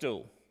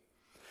footstool.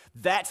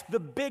 That's the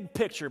big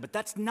picture, but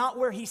that's not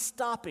where he's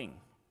stopping.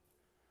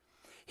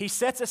 He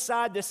sets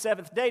aside this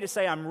seventh day to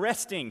say, I'm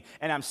resting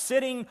and I'm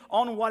sitting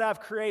on what I've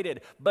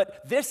created.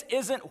 But this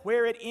isn't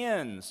where it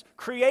ends.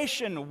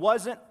 Creation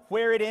wasn't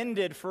where it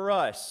ended for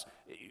us.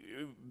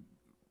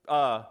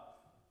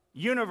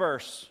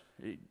 Universe,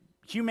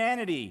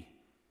 humanity,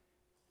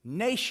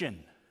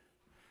 nation,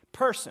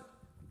 person.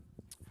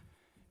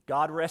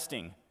 God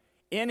resting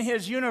in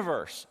his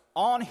universe,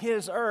 on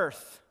his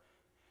earth.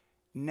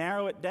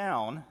 Narrow it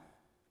down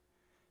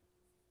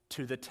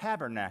to the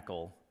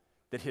tabernacle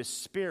that his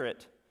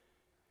Spirit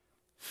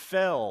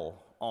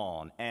fell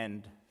on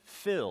and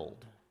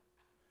filled,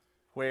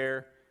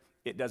 where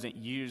it doesn't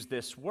use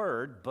this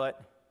word,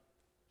 but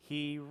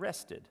he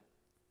rested.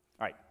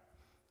 All right,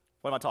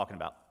 what am I talking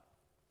about?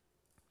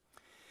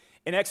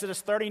 In Exodus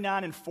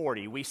 39 and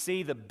 40, we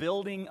see the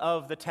building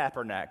of the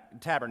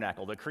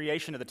tabernacle, the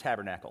creation of the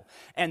tabernacle.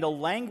 And the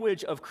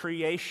language of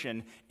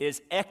creation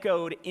is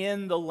echoed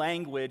in the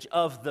language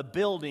of the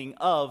building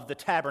of the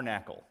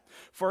tabernacle.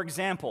 For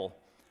example,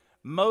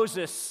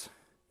 Moses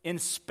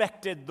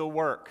inspected the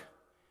work.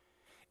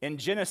 In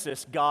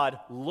Genesis,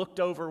 God looked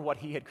over what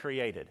he had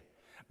created.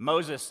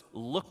 Moses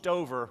looked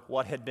over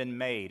what had been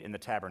made in the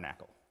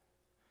tabernacle.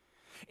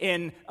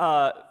 In,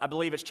 I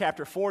believe it's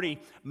chapter 40,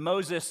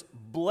 Moses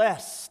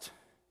blessed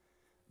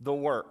the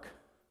work.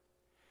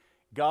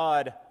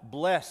 God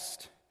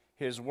blessed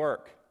his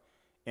work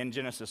in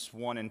Genesis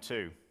 1 and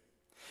 2.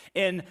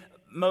 In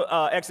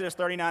Exodus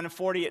 39 and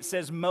 40, it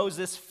says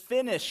Moses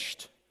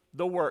finished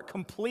the work,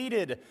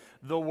 completed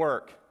the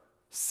work,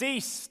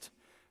 ceased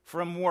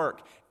from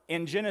work.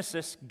 In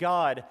Genesis,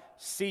 God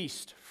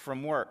ceased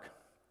from work.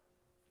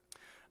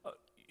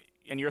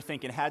 And you're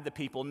thinking, how did the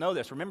people know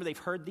this? Remember, they've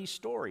heard these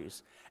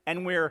stories.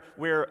 And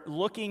we're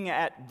looking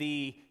at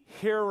the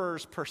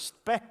hearer's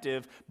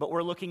perspective, but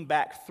we're looking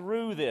back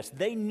through this.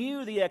 They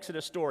knew the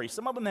Exodus story.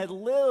 Some of them had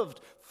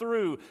lived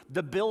through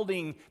the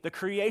building, the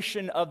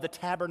creation of the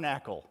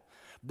tabernacle.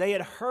 They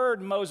had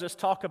heard Moses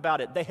talk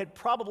about it. They had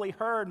probably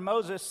heard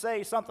Moses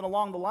say something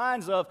along the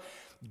lines of,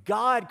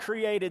 God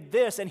created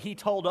this, and he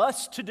told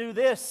us to do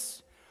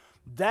this.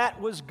 That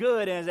was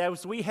good, and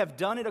as we have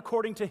done it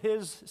according to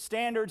his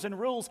standards and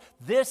rules,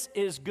 this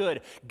is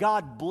good.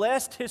 God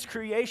blessed his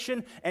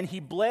creation, and he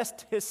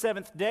blessed his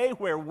seventh day,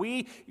 where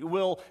we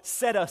will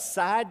set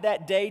aside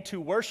that day to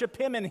worship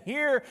him. And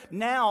here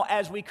now,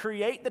 as we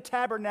create the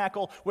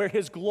tabernacle where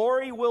his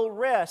glory will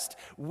rest,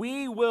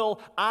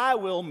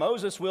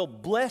 Moses will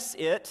bless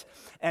it,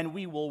 and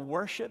we will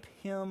worship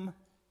him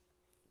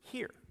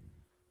here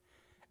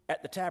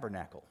at the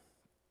tabernacle.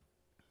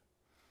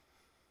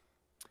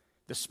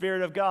 The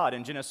Spirit of God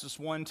in Genesis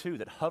 1:2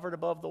 that hovered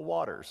above the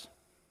waters.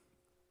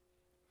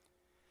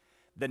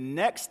 The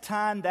next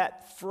time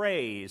that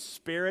phrase,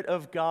 Spirit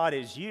of God,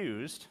 is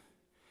used,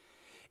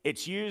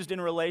 it's used in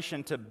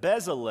relation to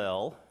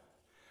Bezalel,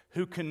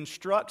 who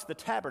constructs the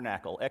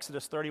tabernacle,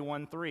 Exodus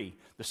 31:3.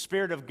 The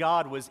Spirit of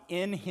God was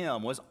in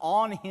him, was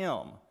on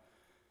him,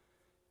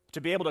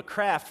 to be able to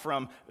craft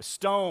from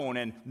stone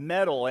and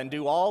metal and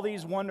do all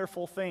these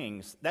wonderful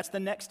things. That's the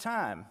next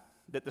time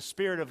that the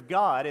Spirit of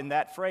God in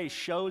that phrase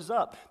shows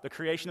up. The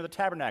creation of the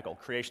tabernacle,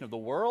 creation of the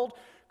world,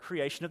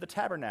 creation of the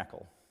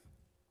tabernacle.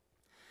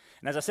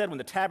 And as I said, when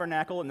the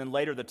tabernacle and then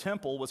later the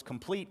temple was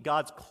complete,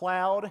 God's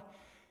cloud,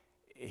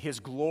 his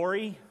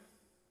glory,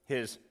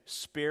 his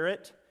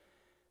Spirit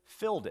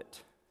filled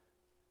it.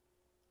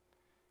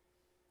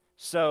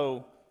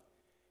 So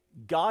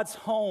God's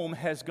home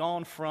has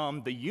gone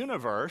from the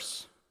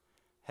universe,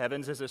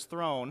 heavens as his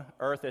throne,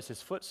 earth as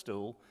his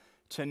footstool,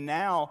 to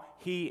now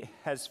he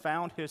has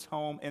found his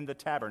home in the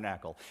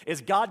tabernacle.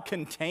 Is God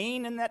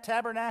contained in that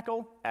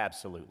tabernacle?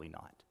 Absolutely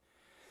not.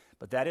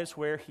 But that is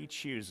where he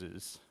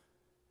chooses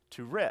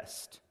to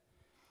rest,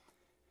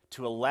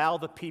 to allow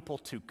the people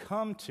to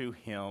come to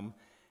him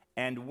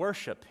and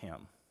worship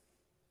him.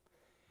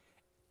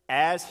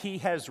 As he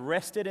has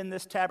rested in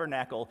this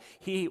tabernacle,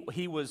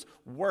 he was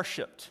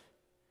worshiped.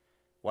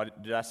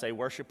 What did I say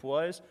worship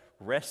was?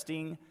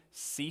 Resting,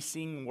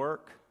 ceasing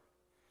work,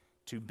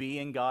 to be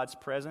in God's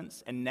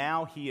presence. And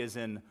now he is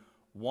in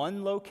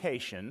one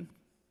location,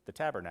 the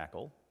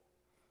tabernacle,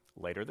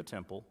 later the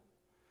temple,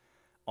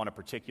 on a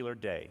particular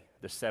day,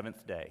 the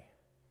seventh day.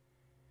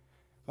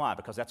 Why?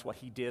 Because that's what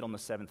he did on the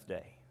seventh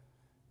day.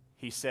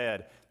 He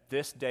said,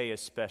 this day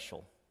is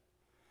special.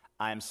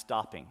 I am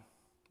stopping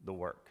the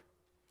work.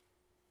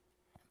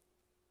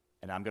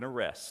 And I'm going to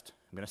rest.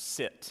 I'm going to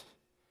sit.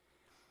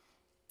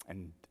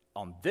 And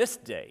on this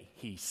day,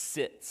 he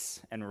sits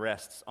and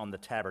rests on the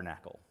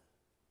tabernacle.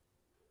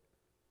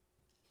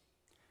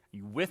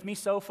 You with me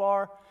so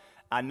far?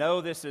 I know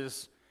this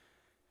is,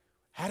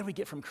 how do we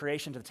get from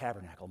creation to the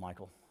tabernacle,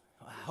 Michael?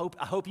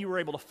 I hope you were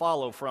able to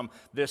follow from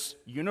this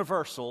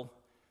universal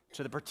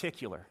to the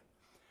particular.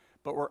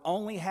 But we're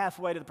only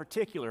halfway to the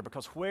particular,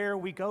 because where are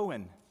we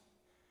going?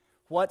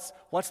 What's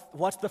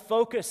the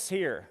focus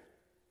here?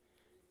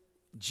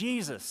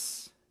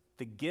 Jesus,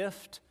 the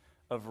gift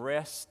of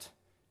rest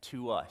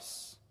to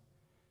us.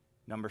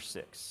 Number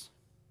 6.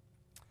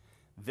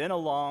 Then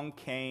along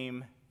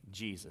came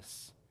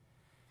Jesus.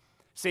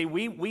 See,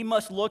 we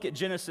must look at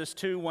Genesis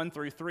 2, 1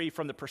 through 3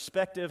 from the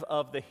perspective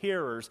of the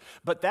hearers,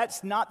 but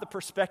that's not the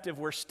perspective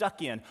we're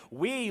stuck in.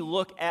 We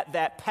look at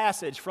that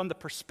passage from the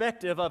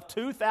perspective of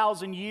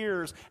 2,000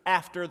 years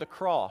after the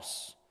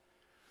cross.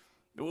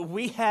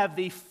 We have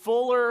the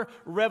fuller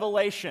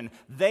revelation.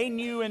 They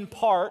knew in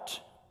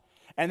part,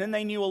 and then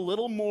they knew a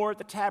little more at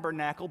the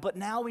tabernacle, but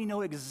now we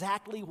know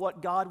exactly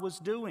what God was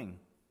doing.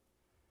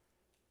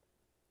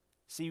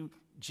 See,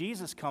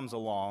 Jesus comes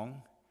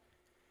along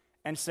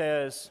and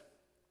says,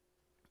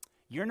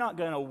 you're not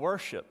going to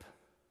worship.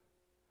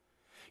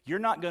 You're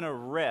not going to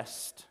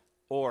rest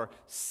or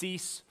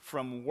cease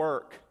from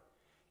work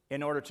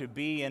in order to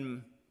be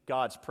in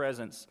God's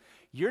presence.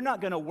 You're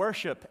not going to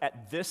worship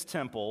at this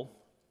temple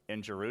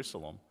in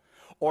Jerusalem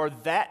or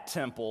that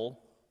temple,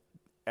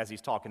 as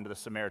he's talking to the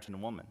Samaritan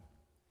woman.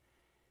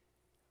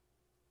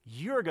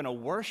 You're going to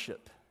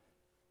worship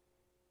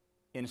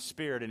in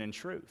spirit and in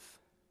truth.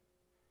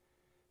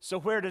 So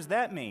where does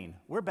that mean?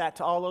 We're back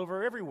to all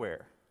over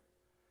everywhere.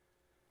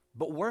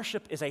 But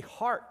worship is a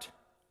heart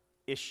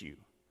issue.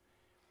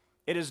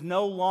 It is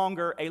no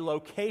longer a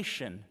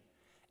location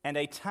and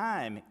a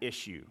time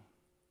issue.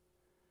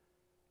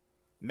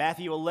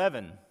 Matthew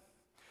 11,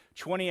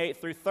 28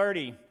 through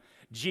 30,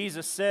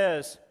 Jesus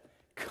says,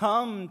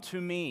 "Come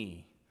to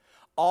me,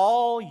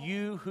 all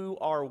you who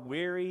are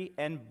weary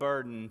and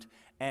burdened,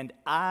 and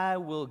I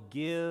will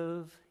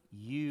give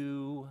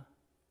you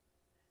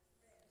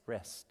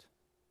rest.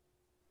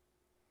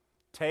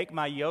 Take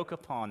my yoke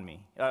upon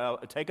me,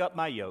 take up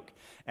my yoke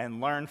and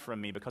learn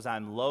from me, because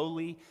I'm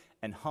lowly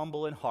and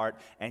humble in heart,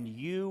 and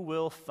you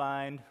will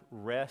find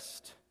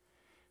rest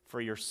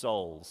for your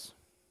souls.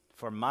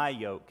 For my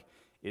yoke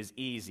is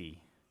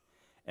easy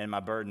and my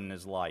burden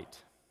is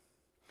light."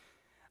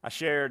 I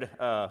shared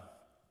a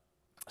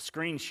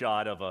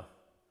screenshot of a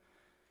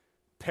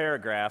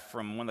paragraph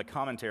from one of the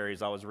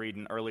commentaries I was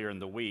reading earlier in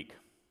the week.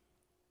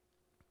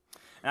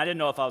 And I didn't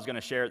know if I was going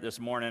to share it this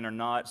morning or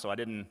not, so I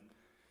didn't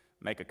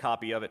make a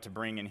copy of it to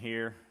bring in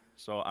here.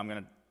 So I'm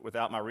going to,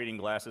 without my reading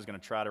glasses, going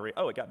to try to read.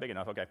 Oh, it got big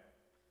enough. Okay.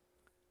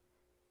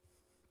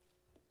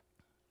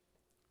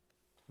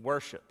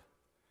 Worship.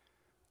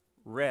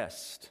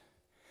 Rest.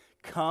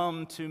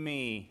 Come to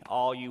me,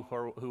 all you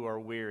who are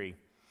weary.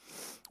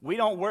 We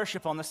don't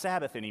worship on the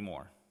Sabbath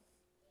anymore.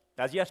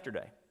 That's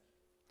yesterday.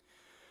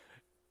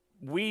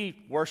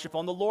 We worship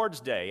on the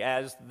Lord's Day,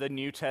 as the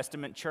New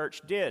Testament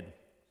church did.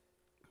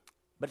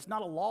 But it's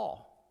not a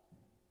law.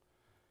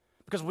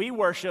 Because we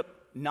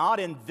worship not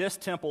in this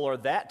temple or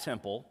that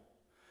temple.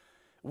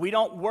 We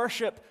don't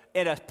worship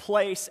at a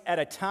place at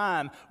a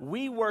time.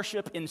 We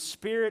worship in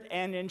spirit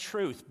and in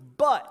truth.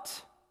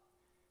 But,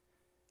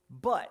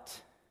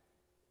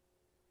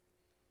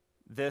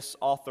 this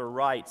author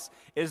writes,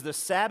 is the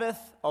Sabbath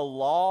a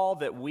law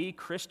that we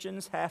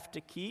Christians have to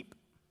keep?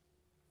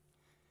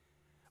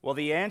 Well,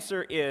 the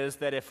answer is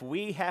that if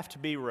we have to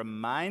be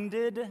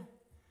reminded,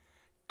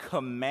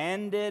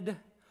 commanded,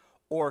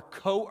 or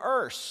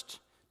coerced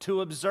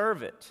to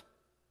observe it,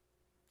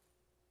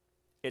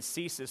 it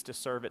ceases to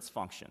serve its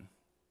function.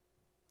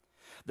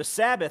 The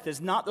Sabbath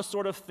is not the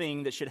sort of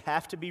thing that should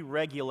have to be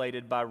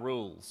regulated by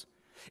rules.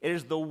 It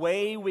is the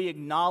way we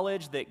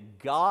acknowledge that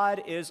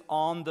God is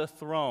on the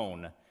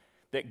throne,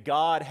 that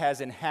God has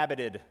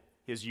inhabited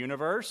His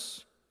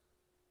universe,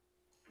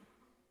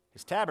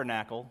 His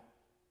tabernacle,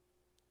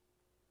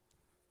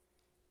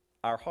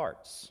 our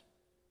hearts.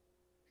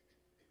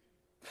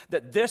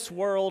 that this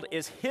world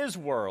is His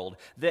world,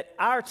 that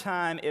our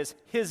time is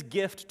His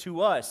gift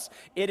to us.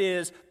 It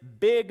is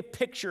big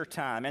picture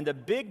time, and the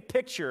big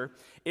picture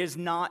is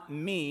not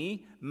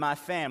me, my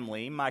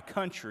family, my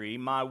country,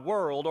 my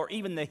world, or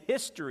even the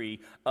history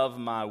of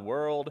my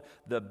world.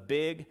 The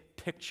big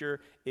picture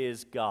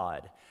is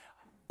God.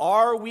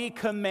 Are we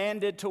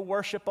commanded to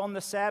worship on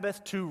the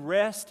Sabbath, to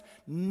rest?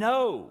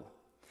 No.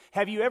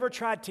 Have you ever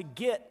tried to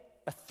get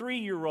a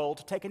 3-year-old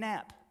to take a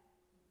nap?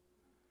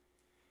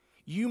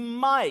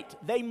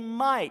 They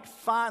might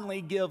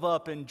finally give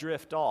up and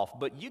drift off,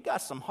 but you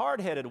got some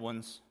hard-headed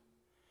ones.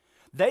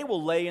 They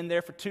will lay in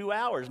there for 2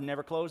 hours and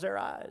never close their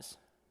eyes.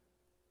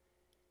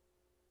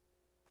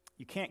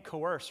 You can't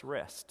coerce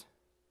rest.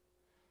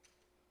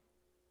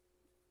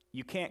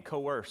 You can't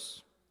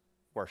coerce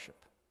worship.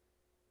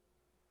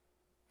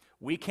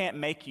 We can't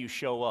make you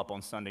show up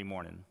on Sunday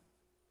morning.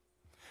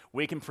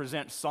 We can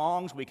present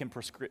songs, we can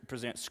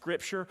present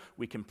scripture,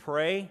 we can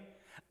pray,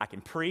 I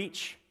can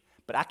preach,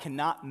 but I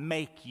cannot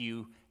make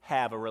you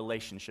have a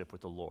relationship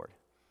with the Lord.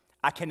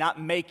 I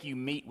cannot make you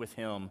meet with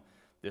Him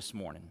this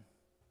morning.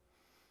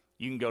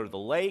 You can go to the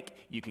lake,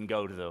 you can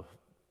go to the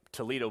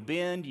Toledo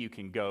Bend, you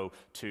can go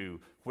to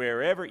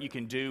wherever, you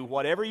can do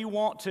whatever you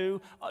want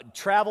to,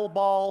 travel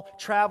ball,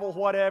 travel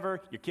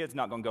whatever. Your kid's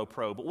not going to go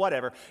pro, but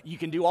whatever. You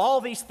can do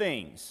all these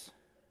things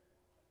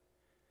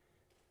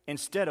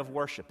instead of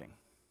worshiping.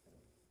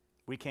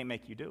 We can't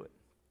make you do it.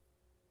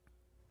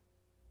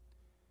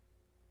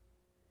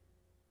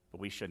 But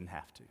we shouldn't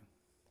have to.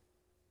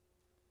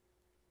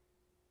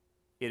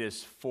 It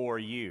is for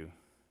you.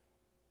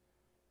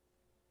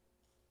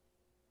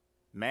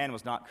 Man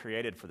was not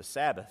created for the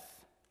Sabbath,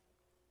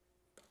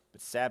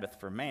 but Sabbath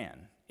for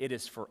man. It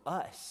is for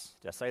us.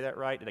 Did I say that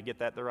right? Did I get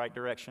that the right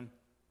direction?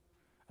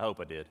 I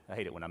hope I did. I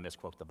hate it when I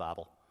misquote the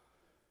Bible.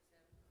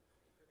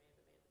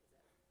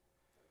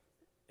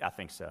 I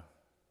think so.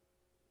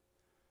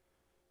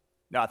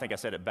 No, I think I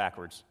said it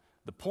backwards.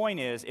 The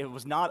point is, it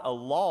was not a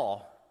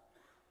law.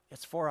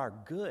 It's for our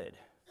good.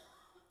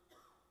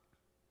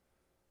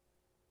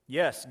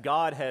 Yes,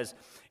 God has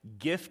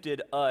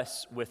gifted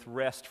us with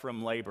rest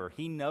from labor.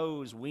 He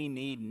knows we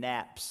need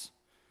naps.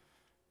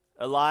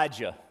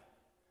 Elijah,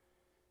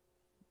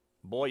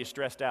 boy, you're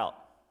stressed out.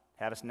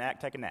 Have a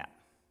snack, take a nap.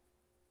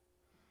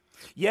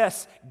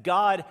 Yes,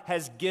 God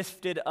has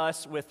gifted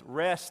us with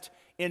rest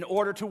in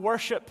order to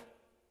worship.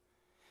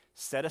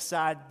 Set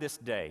aside this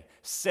day.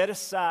 Set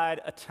aside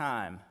a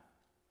time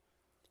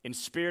in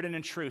spirit and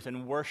in truth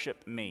and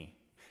worship me.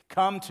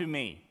 Come to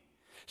me.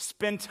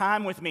 Spend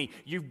time with me.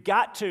 You've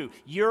got to.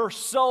 Your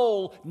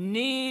soul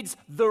needs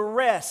the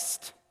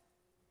rest.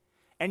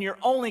 And you're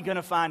only going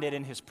to find it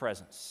in His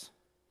presence.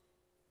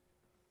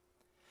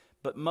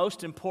 But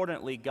most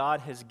importantly,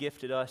 God has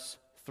gifted us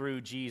through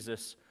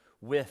Jesus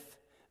with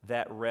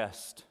that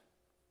rest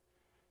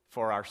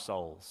for our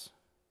souls.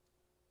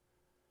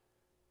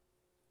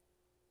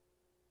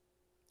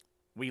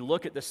 We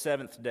look at the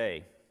seventh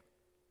day,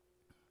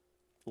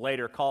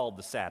 later called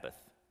the Sabbath.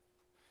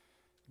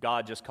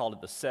 God just called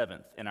it the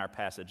seventh in our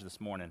passage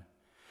this morning.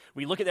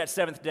 We look at that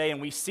seventh day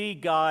and we see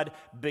God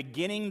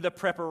beginning the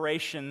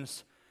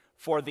preparations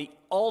for the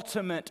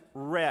ultimate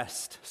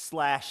rest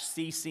 /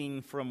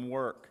 ceasing from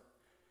work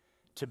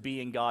to be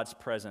in God's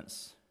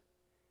presence.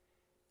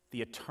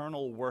 The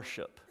eternal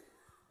worship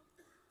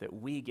that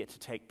we get to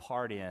take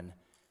part in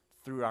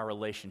through our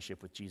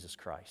relationship with Jesus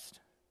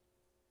Christ.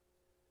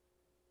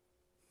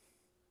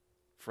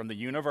 From the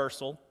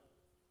universal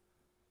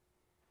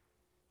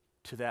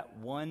to that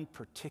one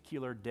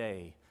particular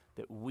day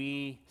that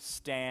we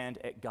stand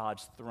at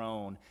God's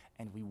throne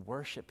and we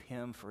worship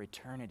Him for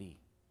eternity.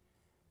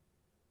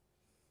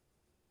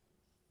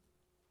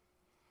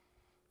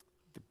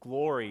 The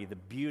glory, the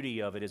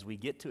beauty of it is we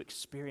get to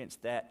experience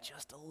that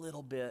just a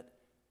little bit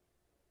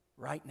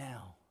right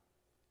now.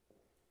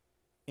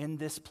 In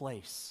this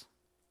place,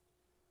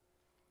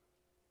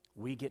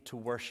 we get to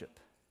worship.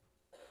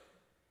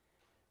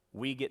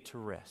 We get to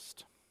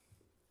rest.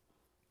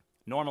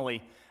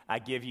 Normally, I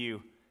give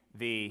you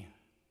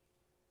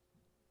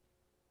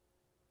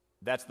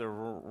that's the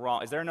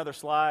wrong, is there another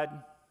slide,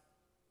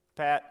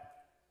 Pat?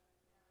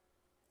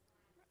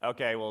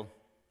 Okay, well,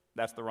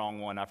 that's the wrong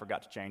one. I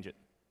forgot to change it.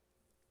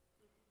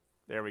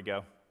 There we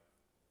go.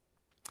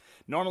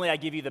 Normally, I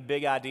give you the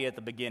big idea at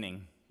the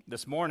beginning.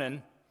 This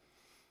morning,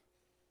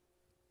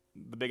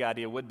 the big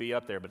idea would be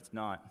up there, but it's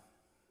not.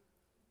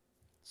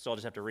 So I'll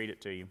just have to read it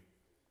to you.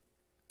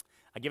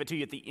 I give it to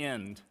you at the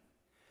end.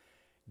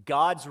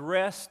 God's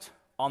rest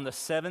on the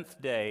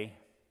seventh day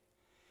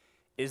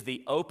is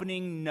the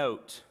opening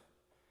note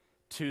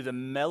to the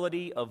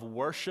melody of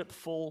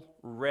worshipful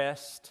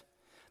rest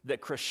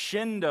that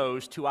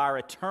crescendos to our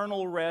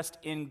eternal rest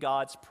in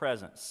God's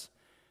presence,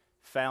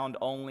 found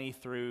only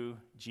through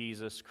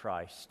Jesus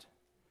Christ.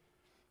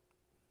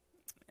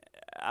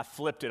 I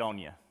flipped it on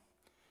you.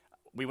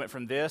 We went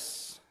from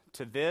this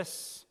to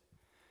this.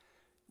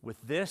 With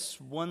this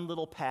one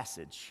little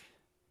passage,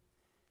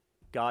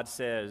 God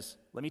says,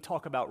 let me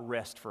talk about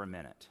rest for a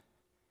minute.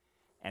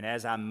 And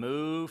as I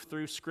move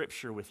through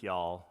Scripture with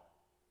y'all,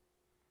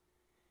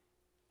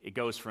 It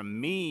goes from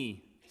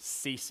me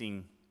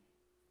ceasing,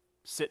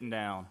 sitting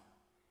down,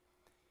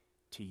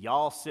 to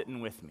y'all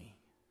sitting with me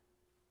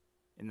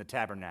in the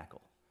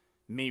tabernacle,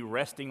 me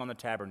resting on the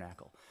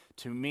tabernacle,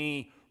 to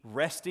me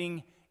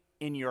resting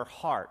in your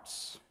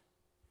hearts,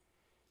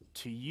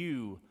 to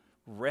you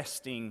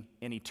resting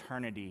in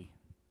eternity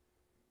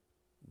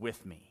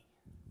with me.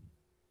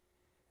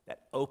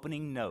 That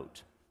opening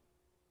note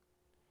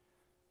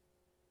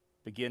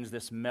begins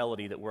this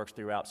melody that works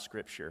throughout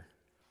Scripture.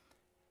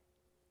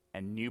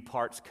 And new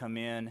parts come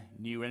in,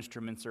 new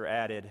instruments are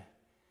added,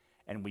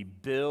 and we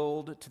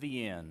build to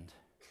the end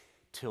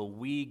till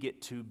we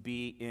get to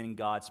be in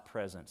God's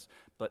presence,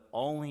 but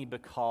only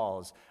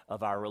because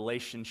of our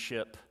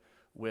relationship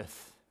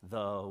with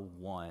the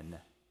one,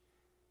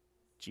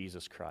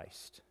 Jesus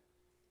Christ.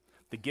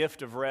 The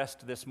gift of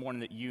rest this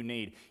morning that you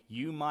need,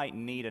 you might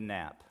need a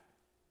nap.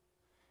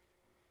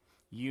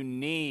 You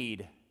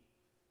need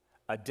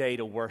a day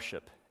to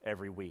worship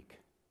every week.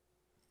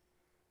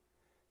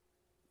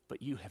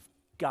 But you have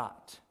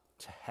got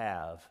to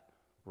have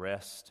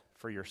rest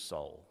for your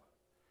soul.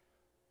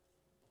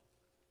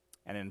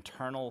 An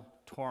internal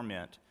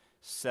torment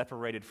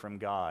separated from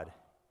God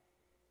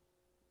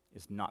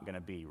is not going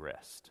to be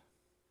rest.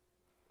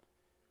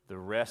 The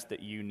rest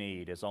that you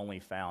need is only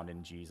found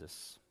in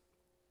Jesus.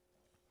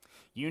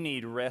 You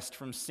need rest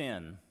from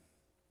sin.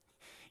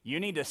 You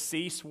need to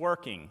cease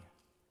working.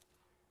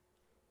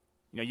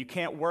 You know, you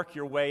can't work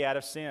your way out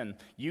of sin.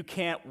 You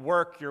can't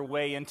work your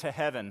way into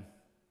heaven.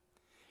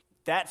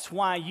 That's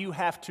why you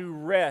have to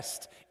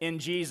rest in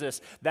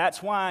Jesus.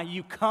 That's why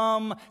you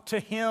come to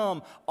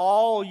Him,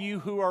 all you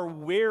who are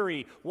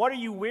weary. What are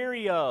you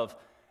weary of?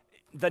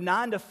 The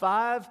 9 to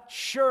 5?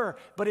 Sure,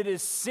 but it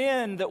is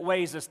sin that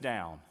weighs us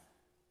down.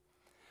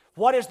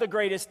 What is the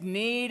greatest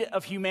need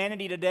of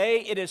humanity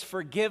today? It is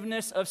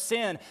forgiveness of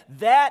sin.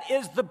 That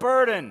is the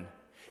burden.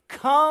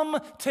 Come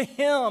to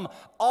Him,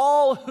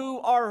 all who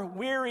are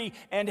weary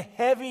and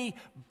heavy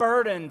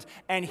burdened,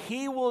 and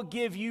He will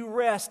give you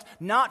rest,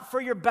 not for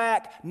your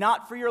back,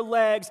 not for your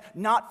legs,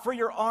 not for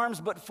your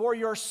arms, but for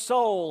your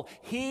soul.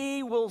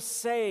 He will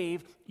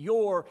save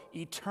your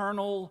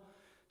eternal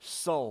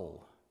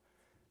soul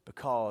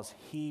because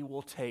He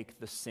will take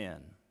the sin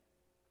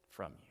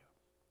from you.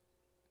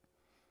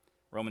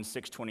 Romans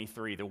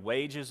 6:23, the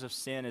wages of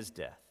sin is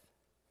death,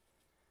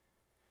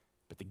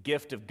 but the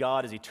gift of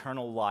God is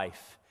eternal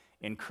life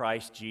in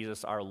Christ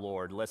Jesus our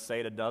Lord. Let's say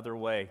it another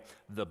way.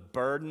 The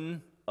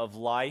burden of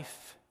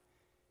life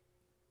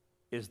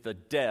is the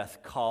death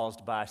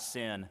caused by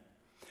sin.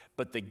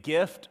 But the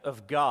gift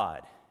of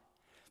God,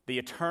 the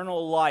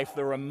eternal life,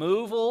 the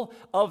removal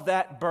of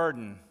that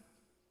burden,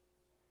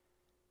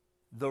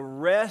 the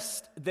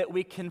rest that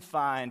we can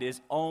find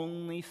is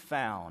only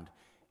found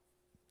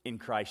in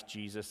Christ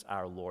Jesus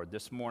our Lord.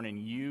 This morning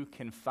you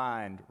can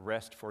find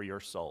rest for your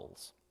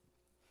souls.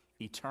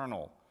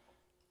 Eternal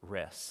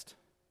rest.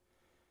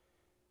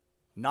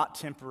 Not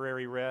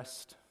temporary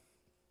rest,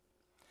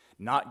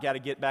 not got to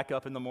get back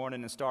up in the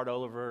morning and start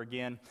all over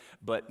again,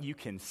 but you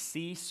can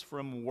cease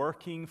from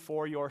working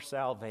for your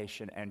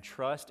salvation and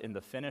trust in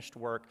the finished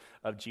work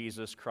of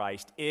Jesus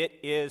Christ. It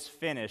is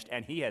finished,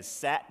 and He has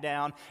sat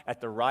down at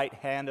the right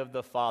hand of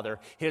the Father.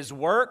 His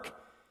work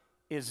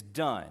is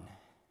done,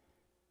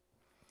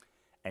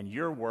 and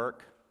your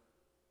work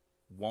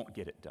won't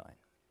get it done.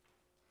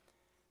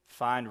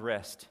 Find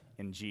rest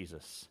in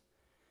Jesus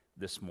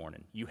this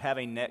morning. You have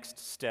a next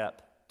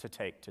step to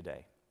take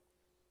today.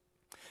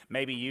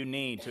 Maybe you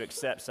need to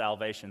accept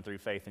salvation through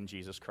faith in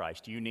Jesus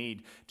Christ. You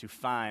need to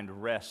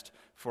find rest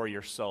for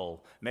your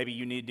soul. Maybe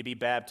you need to be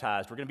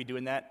baptized. We're going to be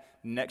doing that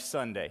next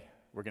Sunday.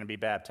 We're going to be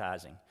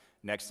baptizing.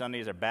 Next Sunday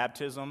is our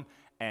baptism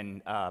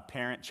and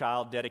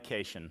parent-child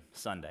dedication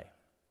Sunday.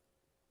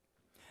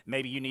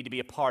 Maybe you need to be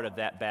a part of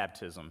that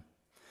baptism.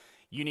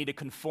 You need to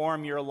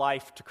conform your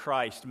life to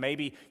Christ.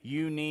 Maybe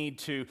you need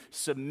to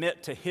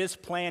submit to His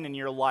plan in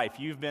your life.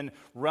 You've been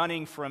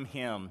running from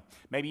Him.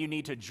 Maybe you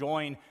need to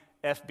join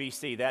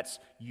FBC. That's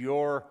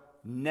your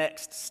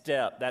next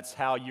step. That's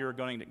how you're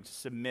going to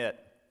submit.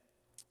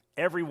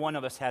 Every one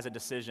of us has a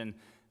decision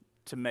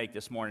to make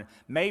this morning.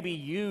 Maybe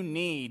you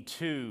need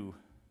to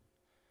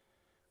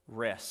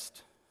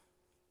rest.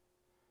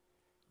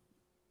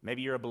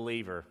 Maybe you're a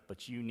believer,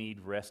 but you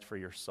need rest for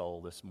your soul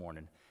this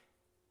morning.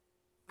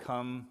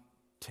 Come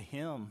to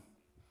Him.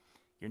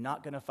 You're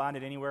not going to find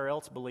it anywhere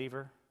else,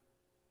 believer.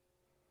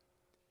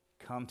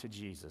 Come to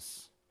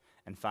Jesus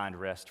and find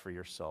rest for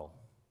your soul.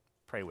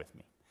 Pray with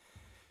me.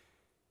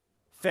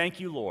 Thank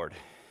you, Lord,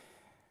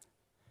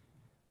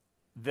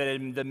 that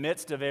in the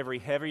midst of every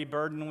heavy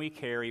burden we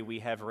carry, we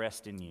have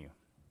rest in You.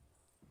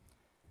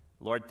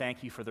 Lord,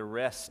 thank You for the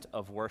rest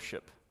of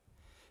worship.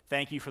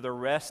 Thank You for the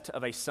rest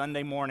of a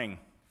Sunday morning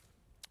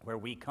where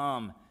we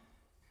come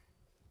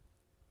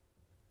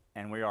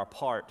and we are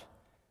part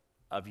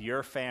of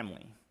Your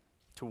family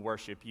to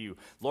worship You.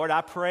 Lord, I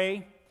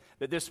pray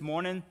that this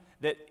morning,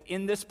 that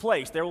in this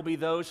place, there will be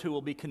those who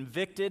will be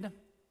convicted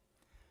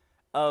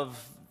of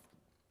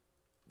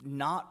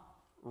not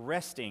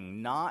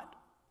resting, not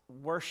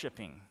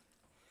worshiping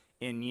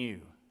in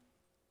You.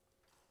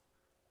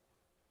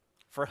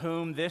 for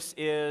whom this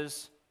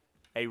is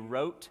a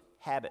rote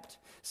habit,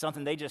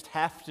 something they just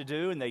have to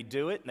do, and they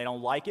do it, and they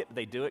don't like it, but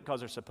they do it because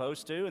they're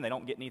supposed to, and they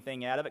don't get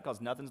anything out of it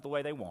because nothing's the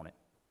way they want it.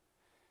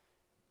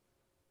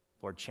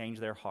 Lord, change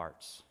their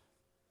hearts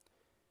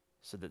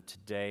so that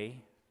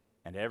today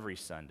and every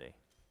Sunday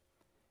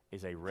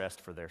is a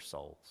rest for their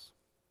souls.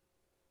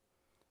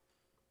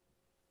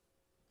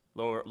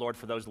 Lord,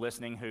 for those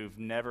listening who've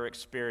never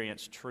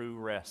experienced true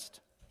rest,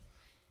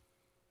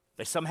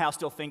 they somehow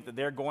still think that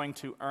they're going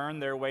to earn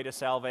their way to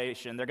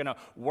salvation. They're going to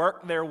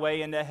work their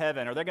way into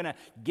heaven, or they're going to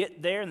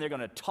get there and they're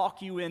going to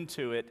talk you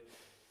into it.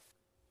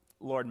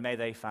 Lord, may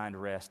they find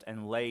rest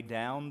and lay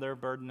down their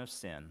burden of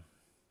sin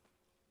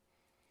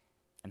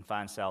and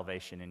find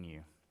salvation in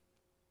you.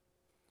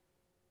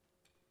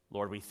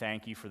 Lord, we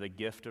thank you for the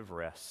gift of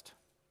rest,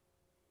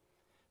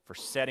 for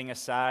setting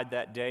aside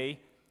that day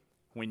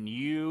when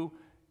you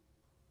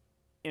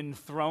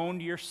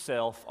enthroned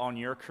yourself on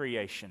your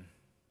creation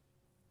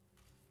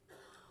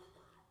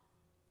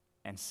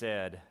and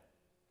said,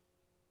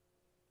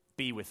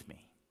 "Be with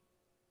me."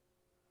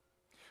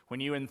 When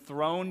you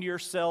enthroned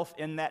yourself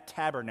in that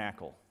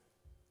tabernacle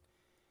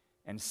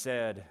and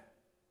said,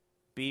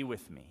 "Be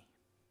with me."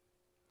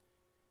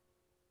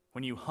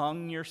 When you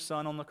hung your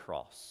Son on the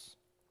cross,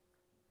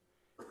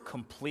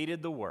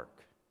 completed the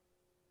work,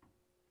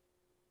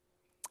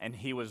 and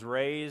he was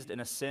raised and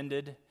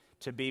ascended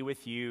to be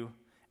with you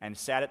and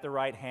sat at the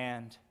right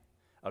hand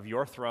of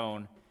your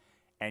throne,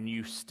 and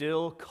you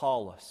still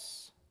call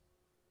us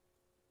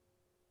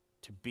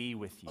to be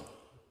with you.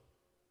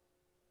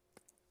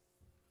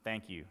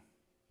 Thank you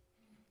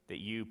that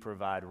you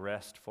provide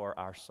rest for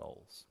our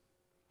souls.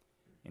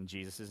 In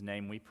Jesus'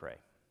 name we pray.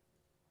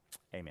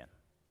 Amen.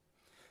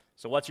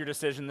 So what's your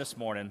decision this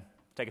morning?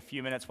 Take a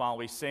few minutes while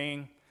we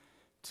sing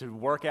to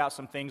work out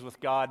some things with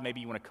God.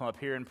 Maybe you want to come up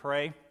here and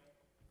pray.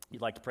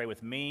 You'd like to pray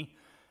with me.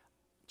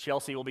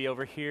 Chelsea will be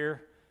over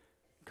here.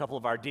 A couple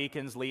of our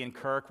deacons, Lee and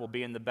Kirk, will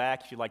be in the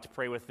back if you'd like to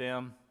pray with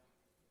them.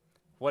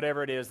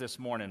 Whatever it is this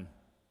morning,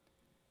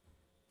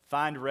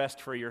 find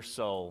rest for your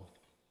soul,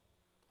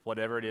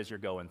 whatever it is you're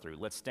going through.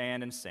 Let's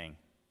stand and sing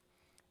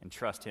and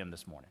trust Him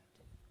this morning.